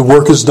the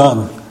work is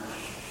done.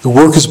 The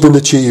work has been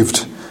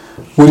achieved.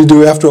 What do you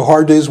do after a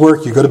hard day's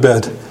work? You go to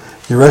bed.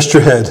 You rest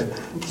your head.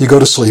 You go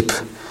to sleep.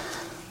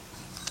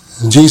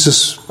 And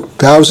Jesus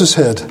bows his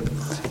head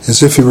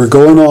as if he were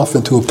going off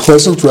into a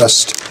pleasant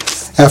rest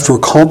after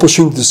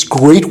accomplishing this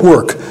great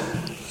work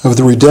of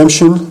the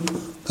redemption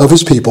of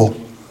his people.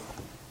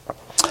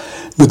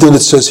 But then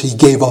it says he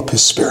gave up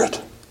his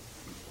Spirit.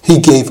 He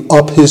gave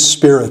up his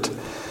Spirit.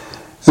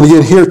 And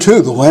again, here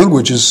too, the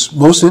language is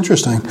most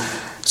interesting.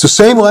 It's the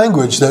same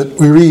language that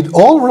we read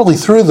all really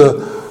through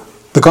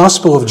the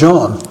Gospel of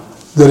John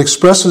that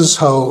expresses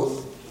how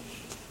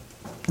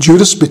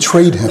Judas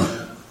betrayed him.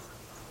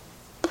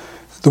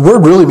 The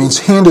word really means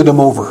handed him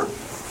over.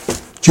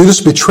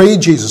 Judas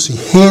betrayed Jesus.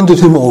 He handed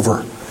him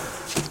over.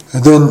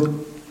 And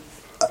then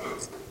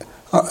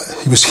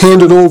he was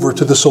handed over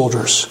to the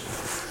soldiers.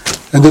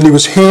 And then he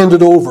was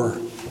handed over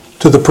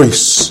to the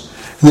priests.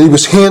 And then he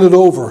was handed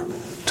over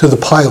to the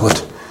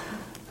Pilate.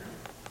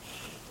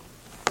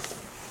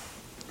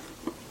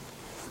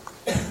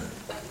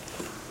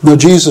 Now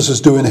Jesus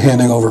is doing the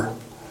handing over.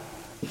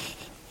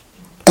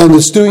 And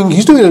he's doing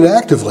it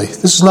actively.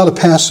 This is not a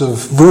passive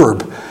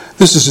verb.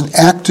 This is an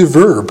active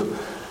verb.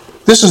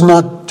 This is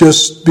not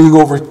just being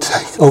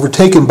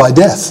overtaken by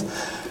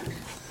death.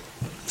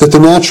 That the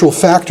natural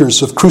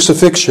factors of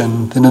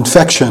crucifixion and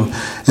infection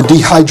and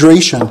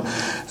dehydration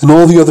and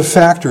all the other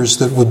factors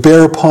that would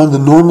bear upon the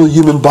normal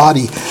human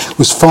body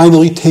was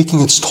finally taking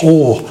its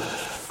toll.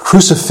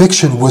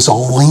 Crucifixion was a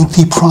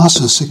lengthy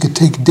process. It could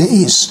take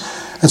days.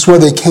 That's why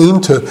they came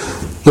to,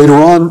 later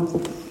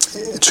on,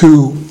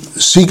 to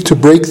seek to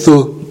break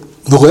the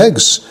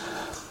legs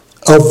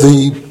of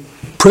the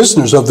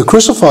prisoners, of the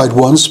crucified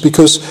ones,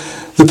 because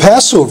the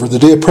Passover, the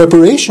day of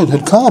preparation,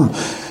 had come.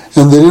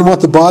 And they didn't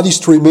want the bodies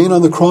to remain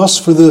on the cross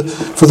for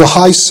the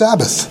high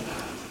Sabbath,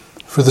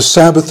 for the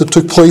Sabbath that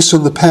took place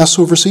in the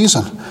Passover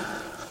season.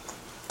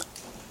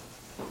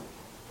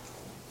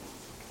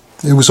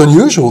 It was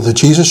unusual that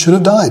Jesus should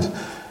have died.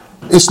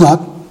 It's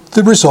not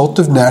the result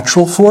of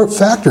natural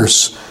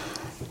factors.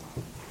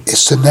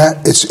 It's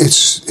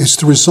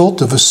the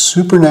result of a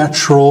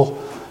supernatural,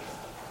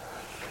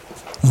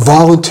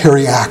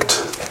 voluntary act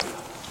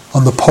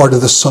on the part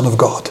of the Son of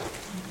God.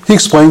 He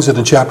explains it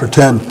in chapter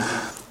 10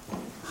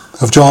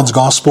 of John's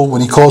Gospel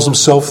when he calls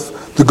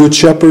himself the Good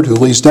Shepherd who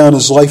lays down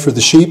his life for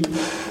the sheep.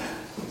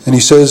 And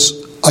he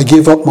says, I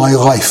give up my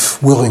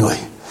life willingly.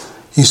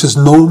 He says,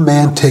 no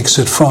man takes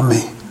it from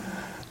me.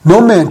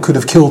 No man could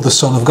have killed the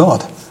Son of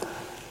God.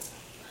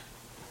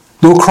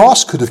 No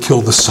cross could have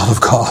killed the Son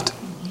of God.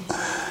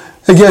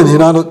 Again, you're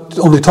not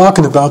only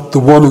talking about the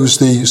one who's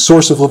the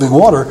source of living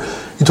water,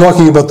 you're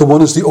talking about the one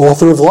who's the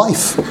author of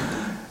life.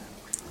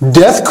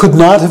 Death could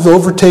not have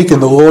overtaken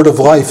the Lord of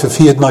life if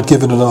he had not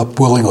given it up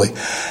willingly,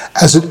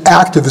 as an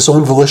act of his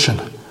own volition,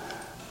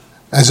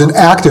 as an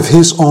act of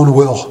his own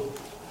will.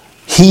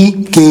 He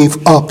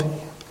gave up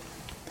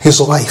his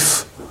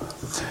life.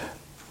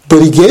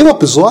 But he gave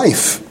up his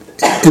life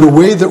in a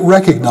way that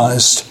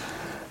recognized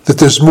that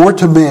there's more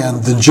to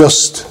man than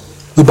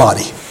just the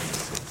body.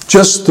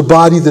 Just the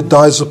body that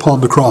dies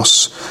upon the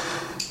cross.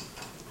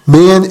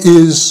 Man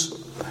is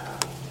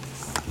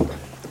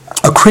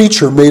a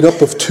creature made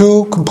up of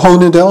two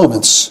component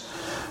elements.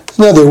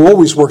 Now, they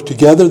always work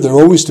together. They're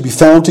always to be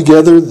found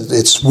together.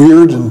 It's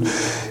weird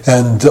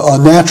and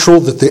unnatural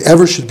that they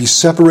ever should be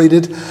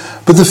separated.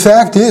 But the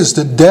fact is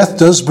that death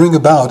does bring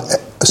about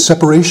a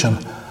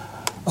separation,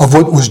 of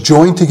what was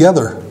joined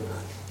together,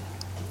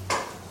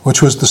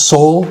 which was the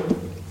soul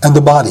and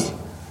the body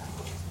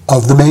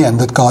of the man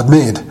that God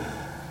made.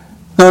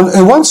 Now,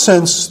 in one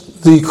sense,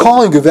 the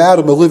calling of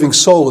Adam a living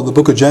soul in the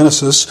book of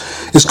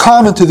Genesis is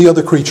common to the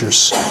other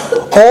creatures.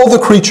 All the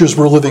creatures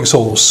were living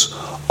souls.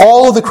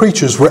 All of the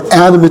creatures were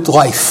animate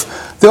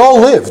life. They all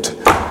lived.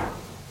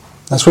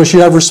 That's why you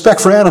should have respect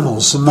for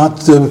animals and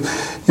not,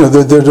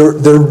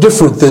 they're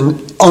different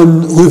than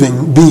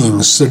unliving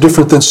beings. They're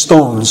different than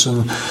stones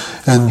and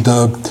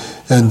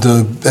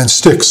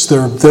sticks.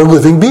 They're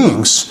living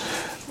beings.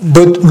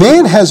 But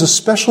man has a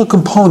special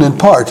component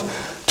part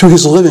to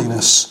his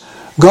livingness.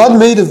 God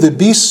made of the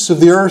beasts of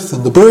the earth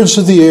and the birds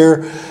of the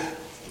air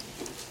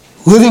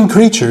living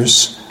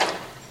creatures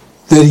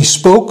that he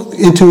spoke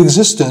into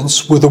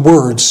existence with a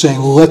word saying,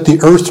 let the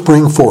earth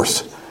bring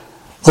forth.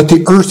 Let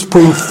the earth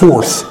bring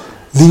forth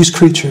these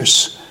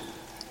creatures.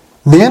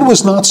 Man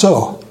was not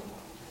so.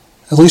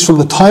 At least from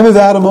the time of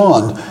Adam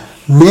on,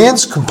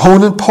 man's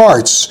component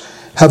parts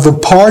have a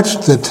part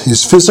that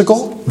is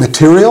physical,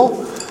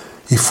 material.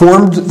 He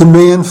formed the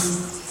man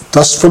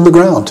dust from the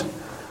ground.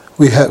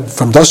 We have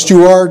from dust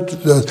you are,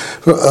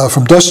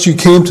 from dust you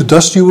came, to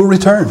dust you will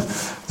return.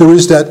 There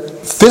is that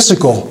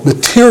physical,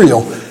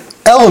 material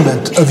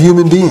element of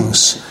human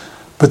beings,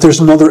 but there's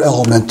another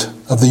element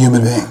of the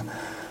human being.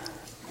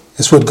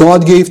 It's what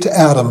God gave to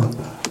Adam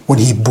when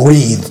he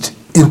breathed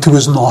into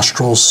his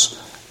nostrils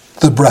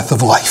the breath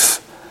of life.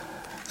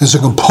 There's a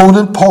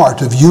component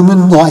part of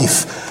human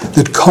life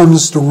that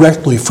comes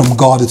directly from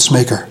God, its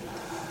maker,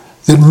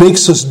 that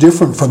makes us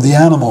different from the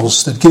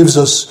animals, that gives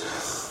us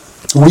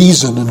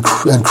reason and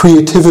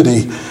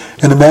creativity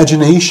and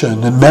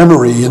imagination and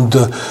memory and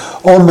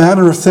all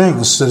manner of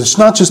things. That it's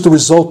not just a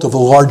result of a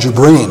larger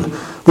brain,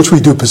 which we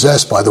do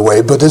possess, by the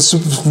way, but it's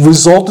a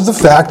result of the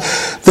fact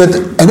that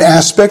an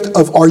aspect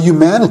of our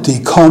humanity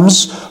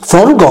comes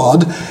from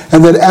God,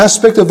 and that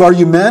aspect of our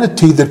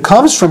humanity that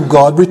comes from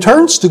God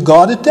returns to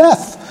God at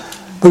death.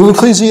 But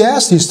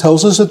Ecclesiastes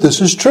tells us that this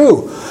is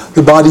true.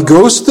 The body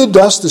goes to the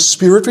dust, the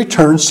spirit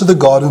returns to the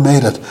God who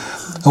made it.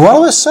 And why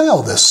do I say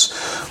all this?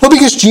 Well,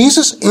 because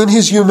Jesus in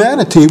his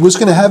humanity was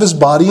going to have his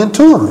body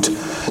entombed.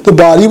 The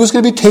body was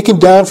going to be taken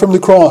down from the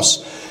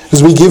cross. It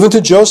was going to be given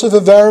to Joseph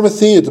of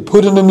Arimathea to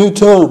put in a new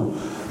tomb.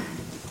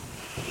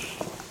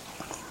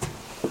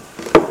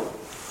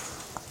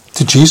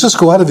 Did Jesus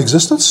go out of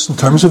existence in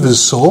terms of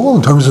his soul,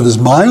 in terms of his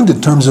mind, in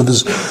terms of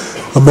his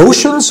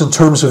emotions, in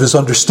terms of his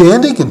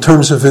understanding, in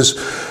terms of his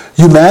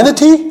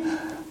humanity?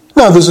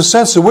 Now, there's a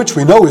sense in which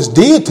we know his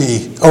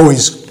deity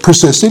always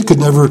persisted, could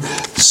never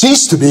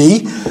cease to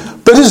be,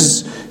 but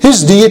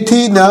his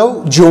deity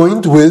now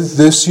joined with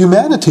this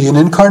humanity in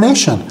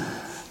incarnation.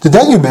 Did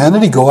that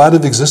humanity go out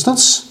of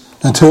existence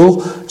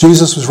until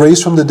Jesus was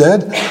raised from the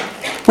dead?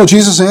 Well,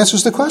 Jesus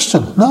answers the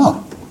question.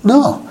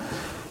 No.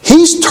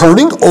 He's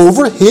turning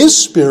over his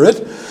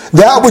spirit,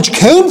 that which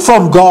came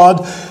from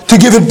God, to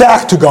give it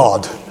back to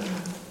God.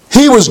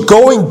 He was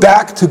going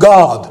back to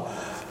God,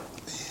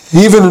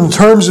 even in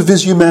terms of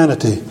his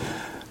humanity,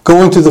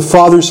 going to the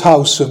Father's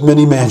house of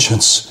many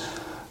mansions,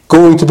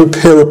 going to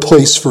prepare a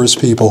place for his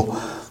people,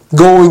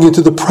 going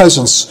into the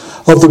presence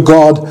of the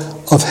God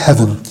of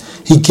heaven.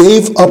 He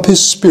gave up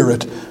his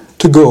spirit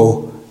to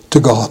go to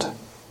God.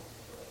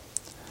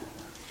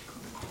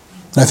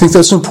 And I think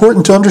that's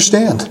important to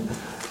understand.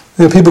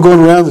 There are people going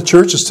around the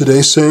churches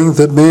today saying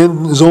that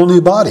man is only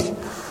a body.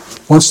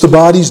 Once the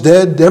body's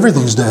dead,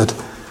 everything's dead.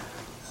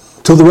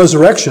 Till the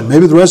resurrection.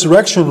 Maybe the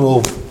resurrection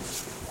will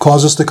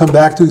cause us to come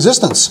back to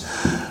existence.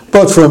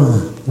 But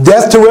from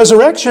death to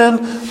resurrection,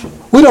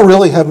 we don't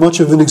really have much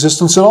of an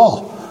existence at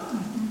all.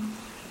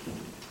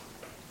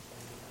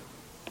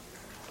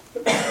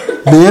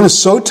 Man is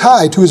so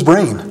tied to his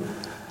brain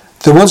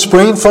that once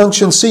brain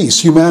functions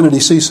cease, humanity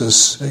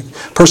ceases,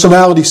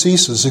 personality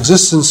ceases,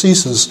 existence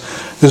ceases.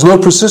 There's no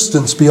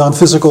persistence beyond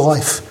physical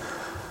life.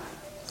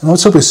 And I would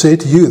simply say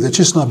to you, that's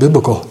just not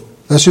biblical.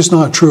 That's just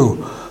not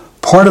true.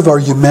 Part of our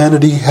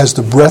humanity has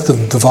the breath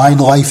of divine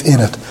life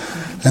in it.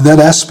 And that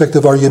aspect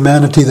of our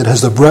humanity that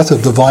has the breath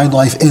of divine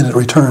life in it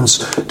returns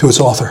to its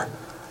author.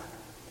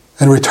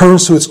 And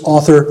returns to its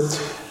author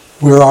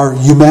where our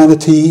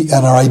humanity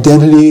and our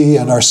identity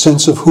and our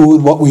sense of who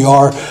and what we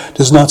are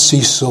does not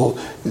cease to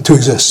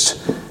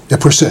exist. It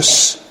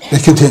persists.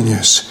 It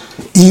continues,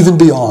 even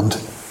beyond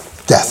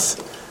death.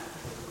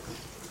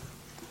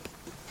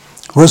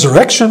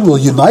 Resurrection will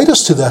unite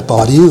us to that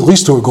body, at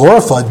least to a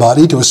glorified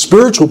body, to a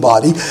spiritual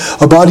body,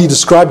 a body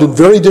described in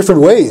very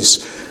different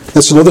ways.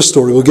 That's another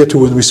story we'll get to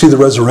when we see the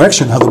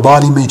resurrection, how the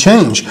body may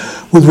change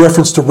with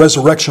reference to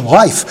resurrection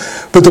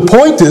life. But the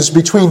point is,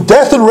 between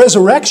death and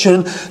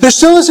resurrection, there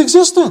still is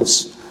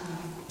existence.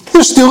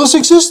 There still is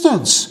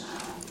existence.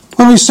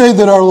 When we say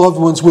that our loved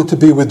ones went to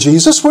be with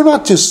Jesus, we're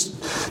not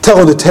just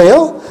telling a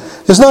tale.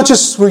 It's not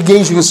just we're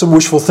engaging in some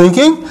wishful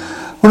thinking.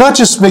 We're not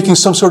just making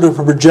some sort of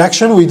a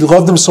projection. We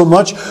love them so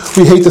much,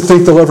 we hate to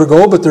think they'll ever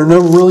go, but they're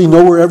never really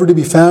nowhere ever to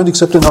be found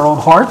except in our own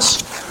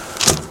hearts.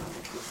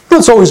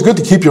 It's always good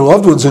to keep your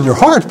loved ones in your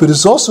heart, but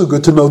it's also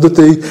good to know that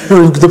they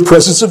are in the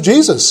presence of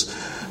Jesus.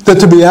 that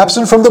to be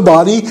absent from the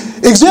body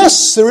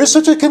exists. There is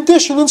such a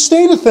condition and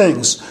state of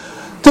things.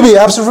 To be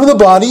absent from the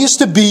body is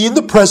to be in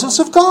the presence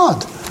of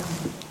God.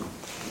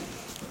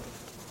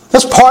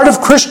 That's part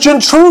of Christian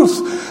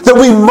truth that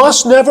we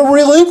must never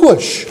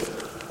relinquish.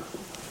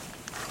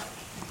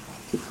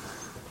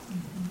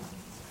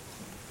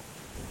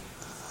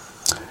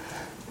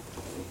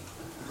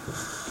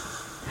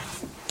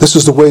 This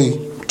is the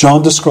way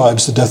John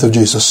describes the death of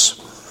Jesus.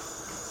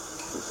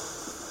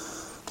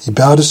 He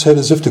bowed his head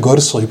as if to go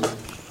to sleep,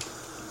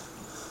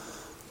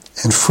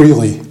 and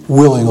freely,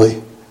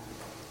 willingly,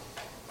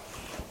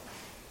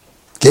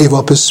 gave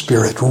up his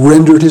spirit,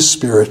 rendered his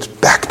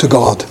spirit back to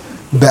God,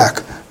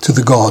 back to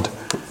the God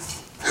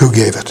who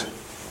gave it.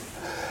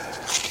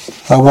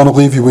 I want to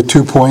leave you with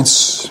 2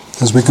 points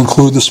as we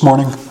conclude this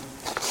morning.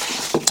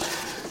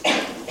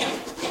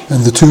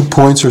 And the 2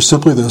 points are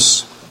simply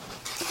this.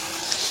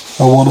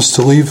 I want us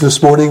to leave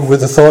this morning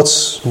with the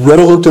thoughts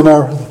redolent in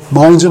our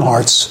minds and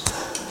hearts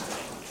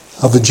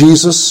of a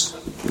Jesus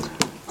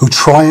who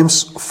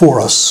triumphs for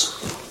us,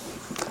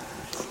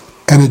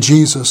 and a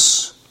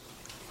Jesus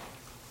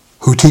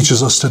who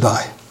teaches us to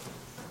die.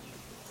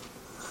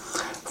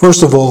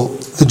 First of all,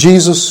 the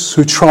Jesus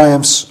who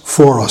triumphs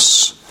for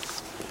us.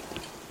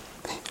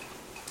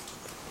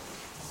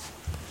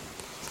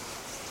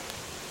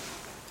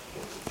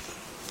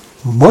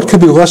 What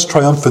could be less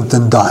triumphant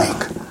than dying?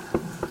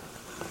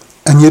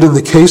 And yet in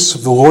the case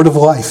of the Lord of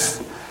life,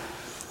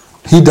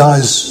 he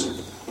dies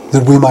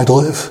that we might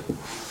live.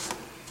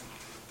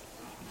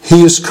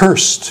 He is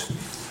cursed,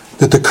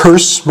 that the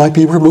curse might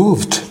be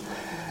removed,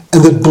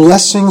 and that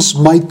blessings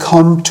might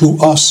come to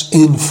us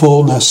in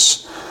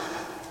fullness.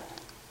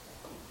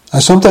 I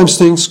sometimes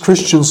think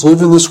Christians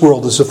live in this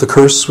world as if the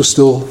curse was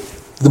still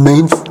the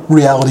main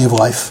reality of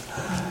life.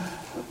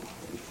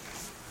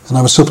 And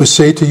I would simply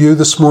say to you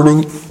this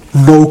morning,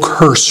 no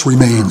curse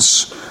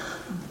remains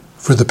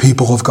for the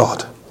people of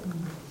God.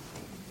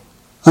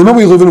 I know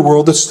we live in a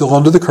world that's still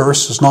under the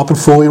curse, has not been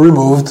fully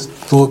removed.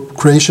 The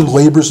creation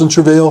labors in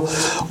travail,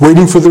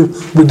 waiting for the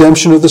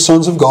redemption of the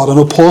sons of God. I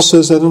know Paul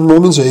says that in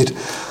Romans 8.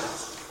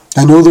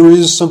 I know there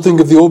is something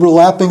of the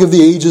overlapping of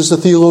the ages, the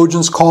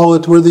theologians call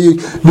it, where the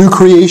new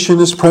creation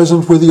is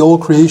present, where the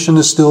old creation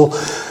is still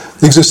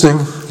existing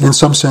in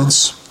some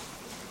sense.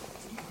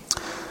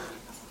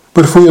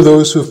 But if we are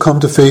those who have come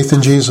to faith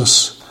in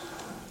Jesus,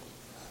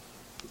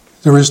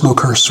 there is no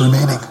curse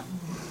remaining.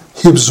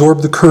 He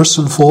absorbed the curse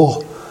in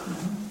full.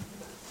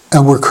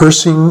 And where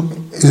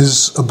cursing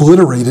is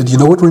obliterated, you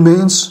know what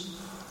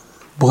remains?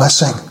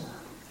 Blessing.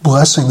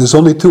 Blessing. There's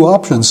only 2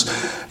 options.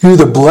 You're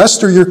either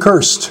blessed or you're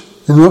cursed.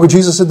 And you know what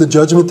Jesus said the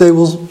judgment day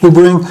will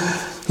bring?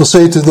 He'll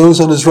say to those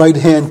on his right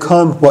hand,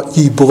 "Come, what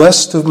ye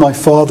blessed of my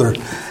Father,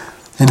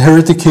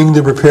 inherit the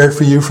kingdom prepared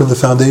for you from the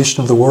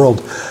foundation of the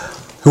world."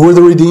 Who are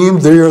the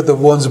redeemed? They are the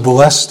ones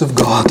blessed of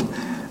God.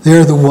 They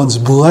are the ones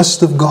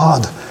blessed of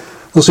God.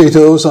 He'll say to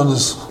those on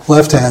his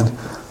left hand,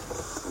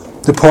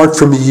 "Depart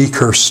from me, ye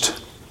cursed.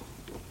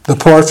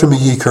 Depart from me,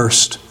 ye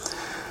cursed."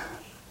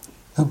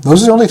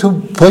 Those are the only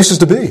 2 places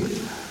to be.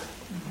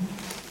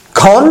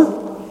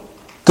 Come,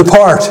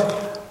 depart.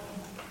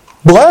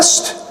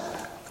 Blessed,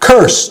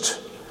 cursed.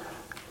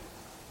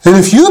 And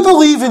if you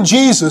believe in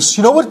Jesus,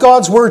 you know what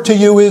God's word to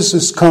you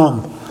is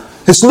come.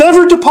 It's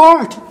never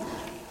depart.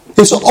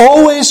 It's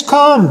always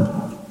come.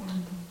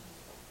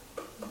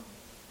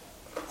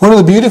 One of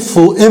the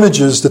beautiful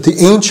images that the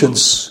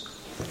ancients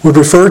would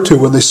refer to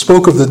when they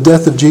spoke of the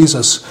death of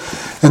Jesus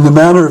and the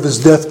manner of his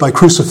death by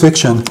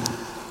crucifixion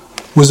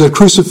was that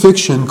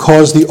crucifixion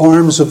caused the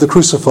arms of the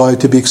crucified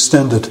to be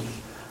extended.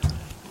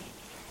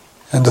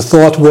 And the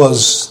thought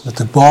was that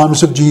the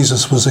arms of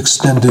Jesus was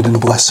extended in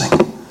blessing.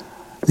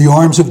 The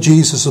arms of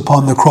Jesus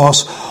upon the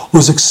cross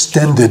was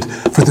extended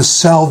for the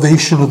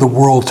salvation of the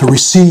world, to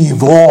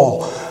receive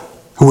all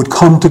who would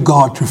come to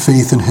God through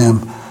faith in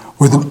him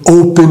with an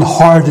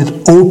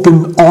open-hearted,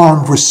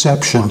 open-armed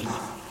reception.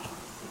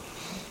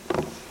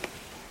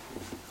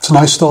 It's a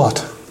nice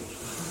thought.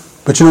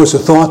 But you know, it's a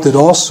thought that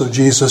also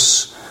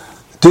Jesus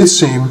did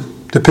seem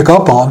to pick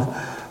up on,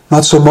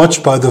 not so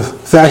much by the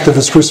fact of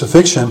his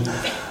crucifixion,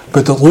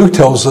 but that Luke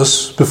tells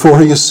us before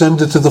he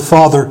ascended to the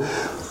Father,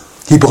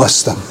 he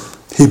blessed them.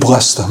 He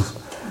blessed them.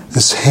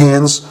 His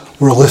hands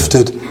were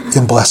lifted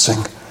in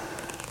blessing.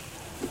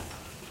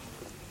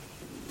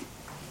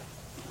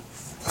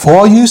 If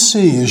all you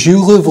see as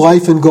you live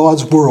life in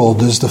God's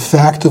world is the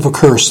fact of a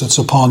curse that's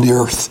upon the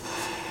earth,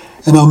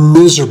 and how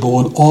miserable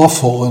and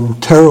awful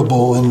and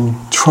terrible and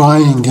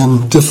trying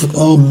and difficult,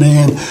 oh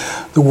man,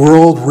 the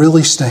world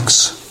really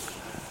stinks.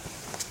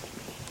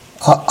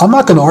 I'm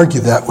not going to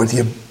argue that with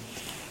you,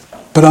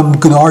 but I'm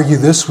going to argue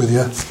this with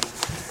you.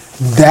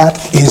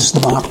 That is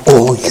not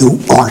all you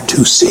are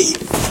to see.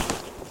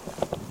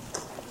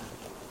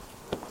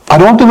 I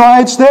don't deny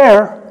it's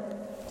there,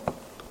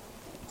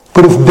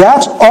 but if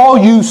that's all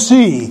you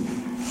see,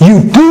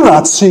 you do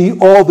not see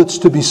all that's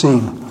to be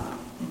seen.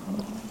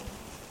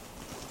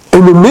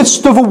 In the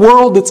midst of a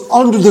world that's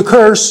under the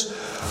curse,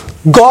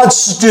 God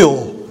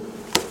still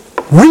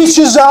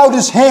reaches out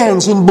his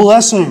hands in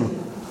blessing.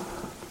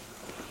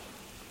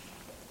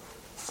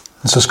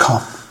 says,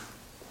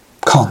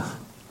 come,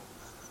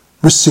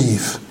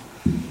 receive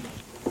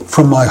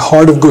from my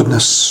heart of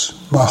goodness,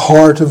 my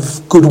heart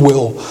of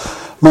goodwill,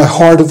 my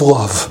heart of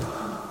love,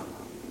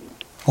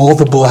 all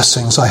the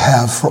blessings I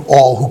have for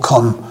all who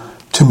come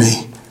to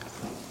me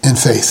in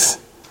faith.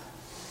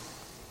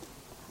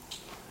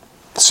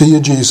 See you,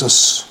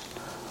 Jesus,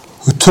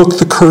 who took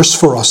the curse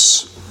for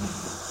us,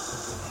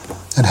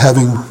 and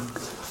having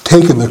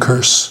taken the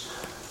curse,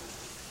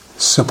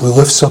 simply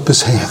lifts up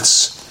his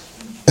hands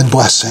in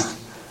blessing.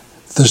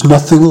 There's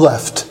nothing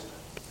left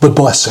but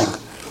blessing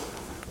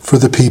for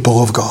the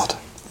people of God.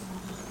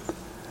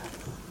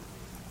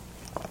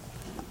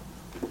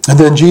 And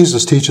then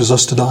Jesus teaches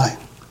us to die.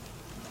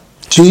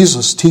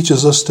 Jesus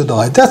teaches us to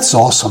die. That's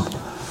awesome.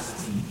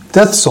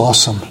 That's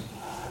awesome.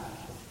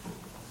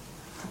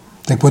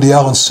 I think Woody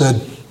Allen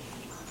said,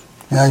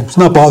 he's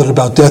not bothered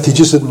about death, he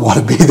just didn't want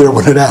to be there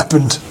when it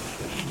happened.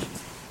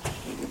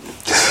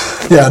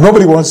 Yeah,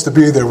 nobody wants to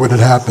be there when it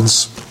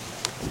happens.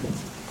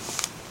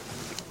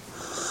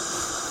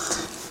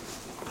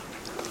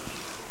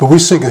 But we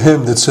sing a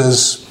hymn that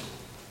says,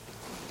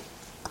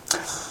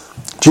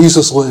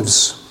 Jesus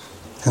lives,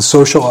 and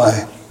so shall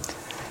I.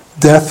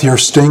 Death, your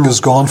sting is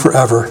gone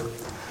forever.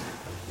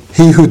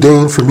 He who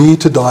deigned for me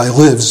to die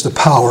lives, the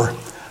power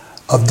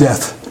of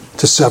death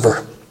to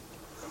sever.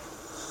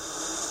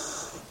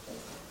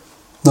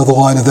 Another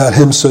line of that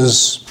hymn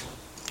says,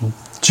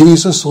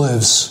 Jesus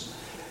lives,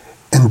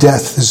 and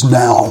death is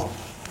now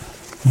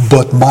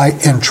but my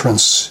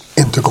entrance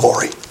into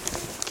glory.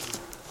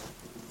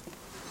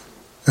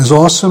 As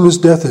awesome as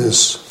death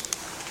is,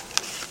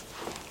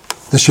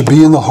 there should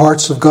be in the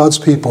hearts of God's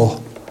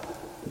people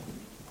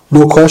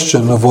no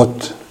question of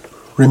what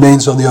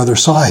remains on the other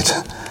side.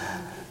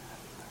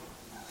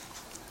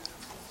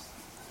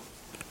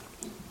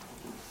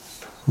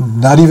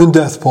 Not even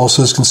death, Paul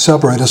says, can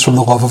separate us from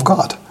the love of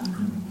God.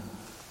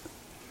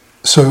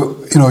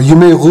 So, you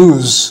may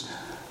lose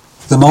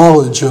the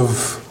knowledge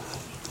of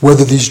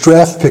whether these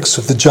draft picks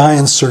of the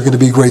Giants are going to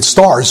be great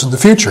stars in the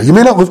future. You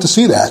may not live to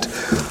see that.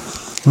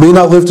 You may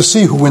not live to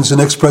see who wins the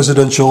next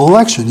presidential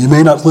election. You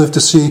may not live to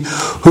see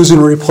who's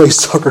going to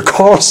replace Tucker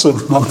Carlson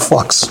on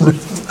Fox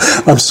News.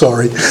 I'm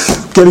sorry,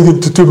 getting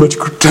into too much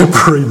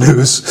contemporary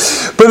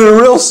news. But in a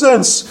real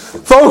sense,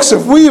 folks,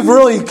 if we've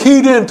really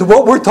keyed into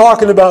what we're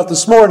talking about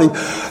this morning,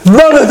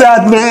 none of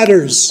that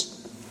matters.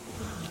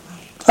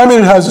 I mean,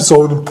 it has its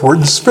own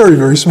importance, very,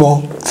 very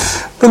small,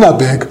 but not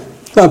big,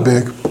 not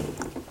big.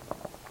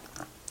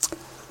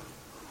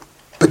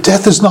 But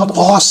death is not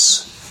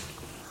loss.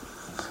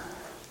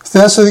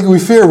 That's the thing we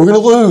fear. We're going to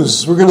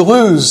lose. We're going to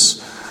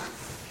lose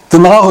the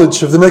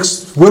knowledge of the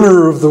next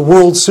winner of the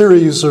World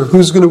Series, or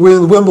who's going to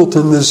win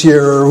Wimbledon this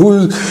year, or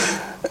who.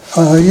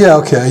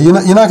 Okay. You're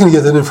not going to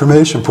get that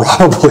information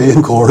probably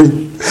in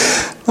glory.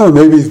 Or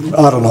maybe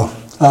I don't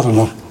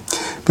know.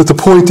 But the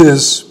point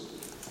is,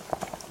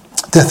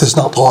 death is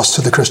not lost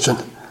to the Christian.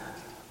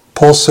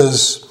 Paul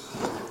says,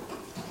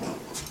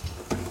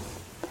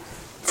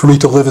 "For me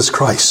to live is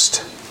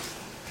Christ,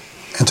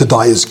 and to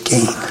die is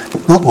gain."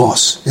 Not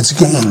loss, it's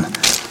gain.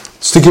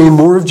 It's to gain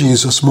more of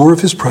Jesus, more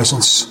of his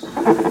presence.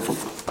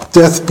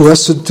 Death,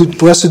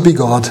 blessed be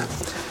God,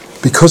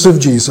 because of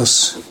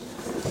Jesus,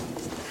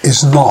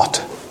 is not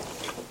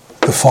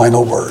the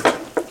final word.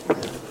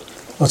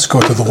 Let's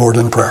go to the Lord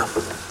in prayer.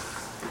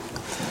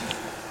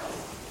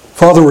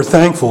 Father, we're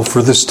thankful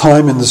for this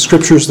time in the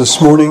Scriptures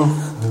this morning.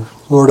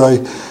 Lord, I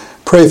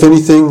pray if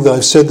anything that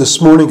I've said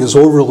this morning is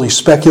overly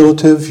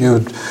speculative,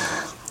 you'd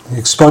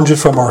expunge it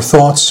from our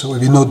thoughts. It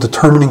would be no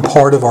determining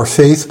part of our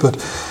faith, but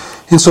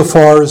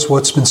insofar as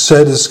what's been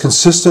said is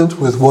consistent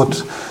with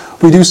what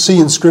we do see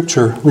in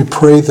Scripture, we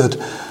pray that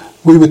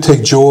we would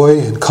take joy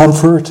and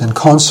comfort and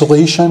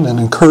consolation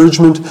and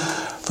encouragement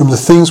from the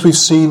things we've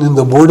seen in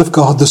the Word of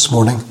God this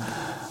morning.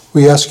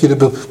 We ask you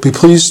to be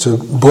pleased to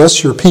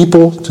bless your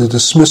people, to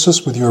dismiss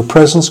us with your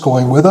presence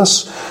going with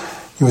us.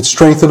 You would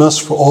strengthen us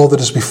for all that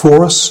is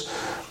before us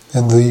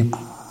in the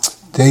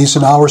days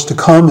and hours to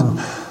come. And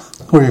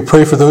Lord, we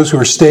pray for those who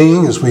are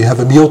staying as we have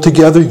a meal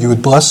together. You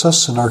would bless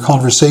us in our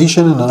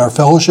conversation and in our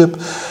fellowship.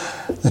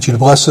 That you'd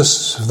bless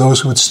us,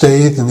 those who would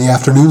stay in the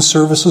afternoon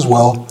service as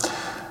well.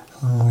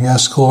 And we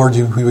ask, Lord,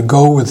 we would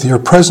go with your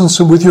presence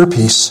and with your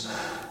peace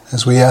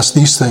as we ask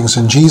these things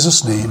in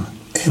Jesus' name.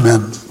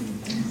 Amen.